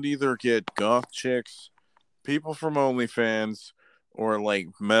I would either get goth chicks, people from OnlyFans, or like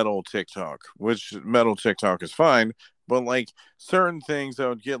metal TikTok, which metal TikTok is fine, but like certain things I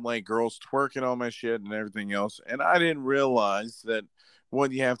would get like girls twerking on my shit and everything else, and I didn't realize that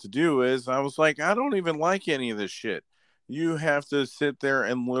what you have to do is I was like, I don't even like any of this shit. You have to sit there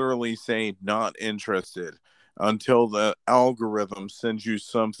and literally say not interested until the algorithm sends you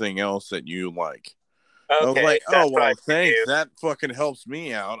something else that you like. I was Okay, like, oh, that's what I well, thanks. do. That fucking helps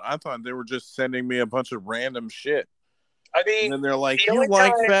me out. I thought they were just sending me a bunch of random shit. I mean, And then they're like, the you only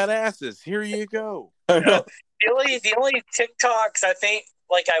like time, fat asses. Here you go. the only TikToks I think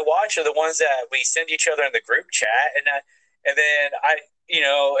like I watch are the ones that we send each other in the group chat, and then I,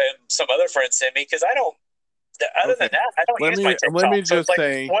 and some other friends send me because I don't. Other than that, I don't use my Let TikTok. me So it's just like,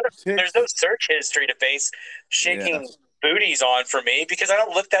 say, there's no search history to base yeah. shaking booties on for me because I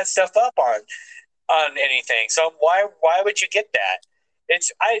don't look that stuff up on anything. So why would you get that?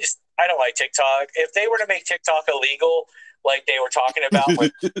 I don't like TikTok. If they were to make TikTok illegal, like they were talking about,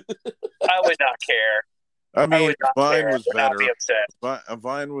 like, I would not care. I mean, would not Vine care. was I would not be better. upset.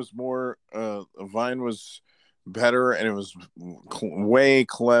 Vine was more. Vine was better, and it was way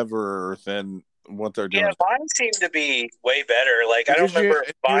cleverer than what they're doing. Yeah, Vine seemed to be way better. Like, I don't Because remember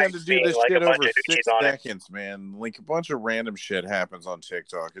you Vine had to do being this like a shit bunch over of hoochies 6 on it. seconds, man. Like a bunch of random shit happens on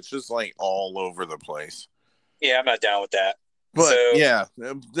TikTok. It's just like all over the place. Yeah, I'm not down with that. But So, yeah,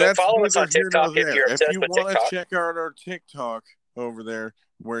 that's follow us neither on here nor TikTok if there. you're If obsessed you with want to TikTok. check out our TikTok over there,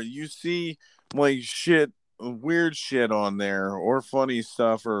 where you see like shit, weird shit on there, or funny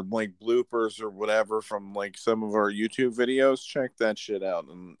stuff, or like bloopers or whatever from like some of our YouTube videos, check that shit out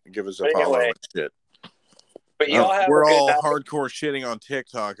and give us a follow and shit. But y'all have we're a good all night. hardcore shitting on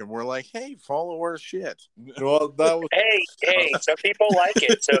TikTok, and we're like, "Hey, follow our shit." Well, that was Hey, some people like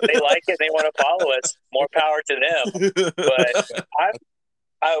it, so if they like it, they want to follow us. More power to them.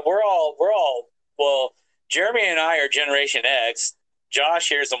 But we're all well. Jeremy and I are Generation X. Josh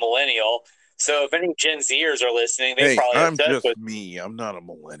here's a millennial. So if any Gen Zers are listening, they probably I'm obsessed just with. me. I'm not a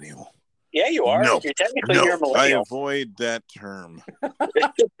millennial. Yeah, you are. No, You're technically you're a I millennial. avoid that term.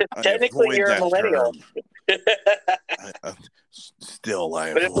 Technically, you're a millennial. Still, I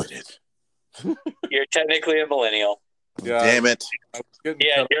avoid it. You're technically a millennial. Yeah, Damn it.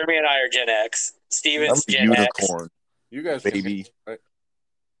 Yeah, Jeremy and I are Gen X. Steven's I'm a Gen unicorn. X. You guys, baby. Right?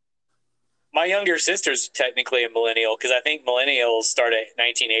 My younger sister's technically a millennial because I think millennials start at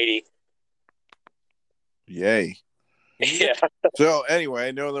 1980. Yay. Yeah. So anyway,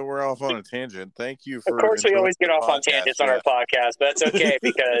 I know that we're off on a tangent. Thank you for. Of course, we always get off on tangents on our podcast, but that's okay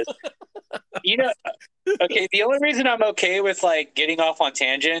because okay. The only reason I'm okay with like getting off on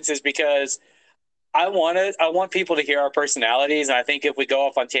tangents is because I want people to hear our personalities, and I think if we go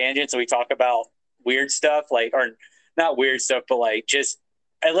off on tangents and we talk about weird stuff, like or not weird stuff, but like just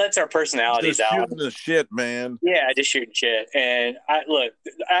it lets our personalities just out. Shooting the shit, man. Yeah, just shooting shit. And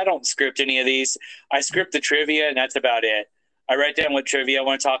I don't script any of these. I script the trivia, and that's about it. I write down what trivia I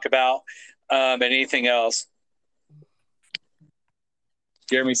want to talk about, and anything else.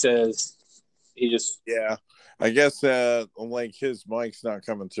 Jeremy says he just. Yeah, I guess like his mic's not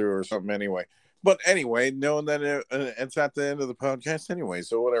coming through or something anyway. But anyway, knowing that it's at the end of the podcast anyway,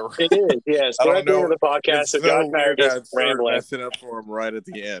 so whatever. It is, yes. We're at the end of the podcast, so Josh and I are just rambling. Messing up for him right at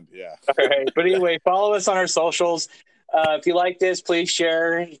the end, yeah. All right, but anyway, follow us on our socials. If you like this, please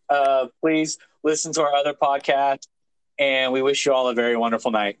share. Please listen to our other podcast, and we wish you all a very wonderful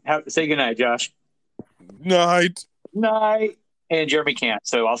night. Say good night, Josh. Night. Night. And Jeremy can't,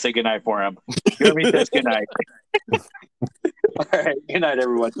 so I'll say good night for him. Jeremy says good night. All right, good night,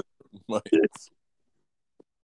 everyone. Bye.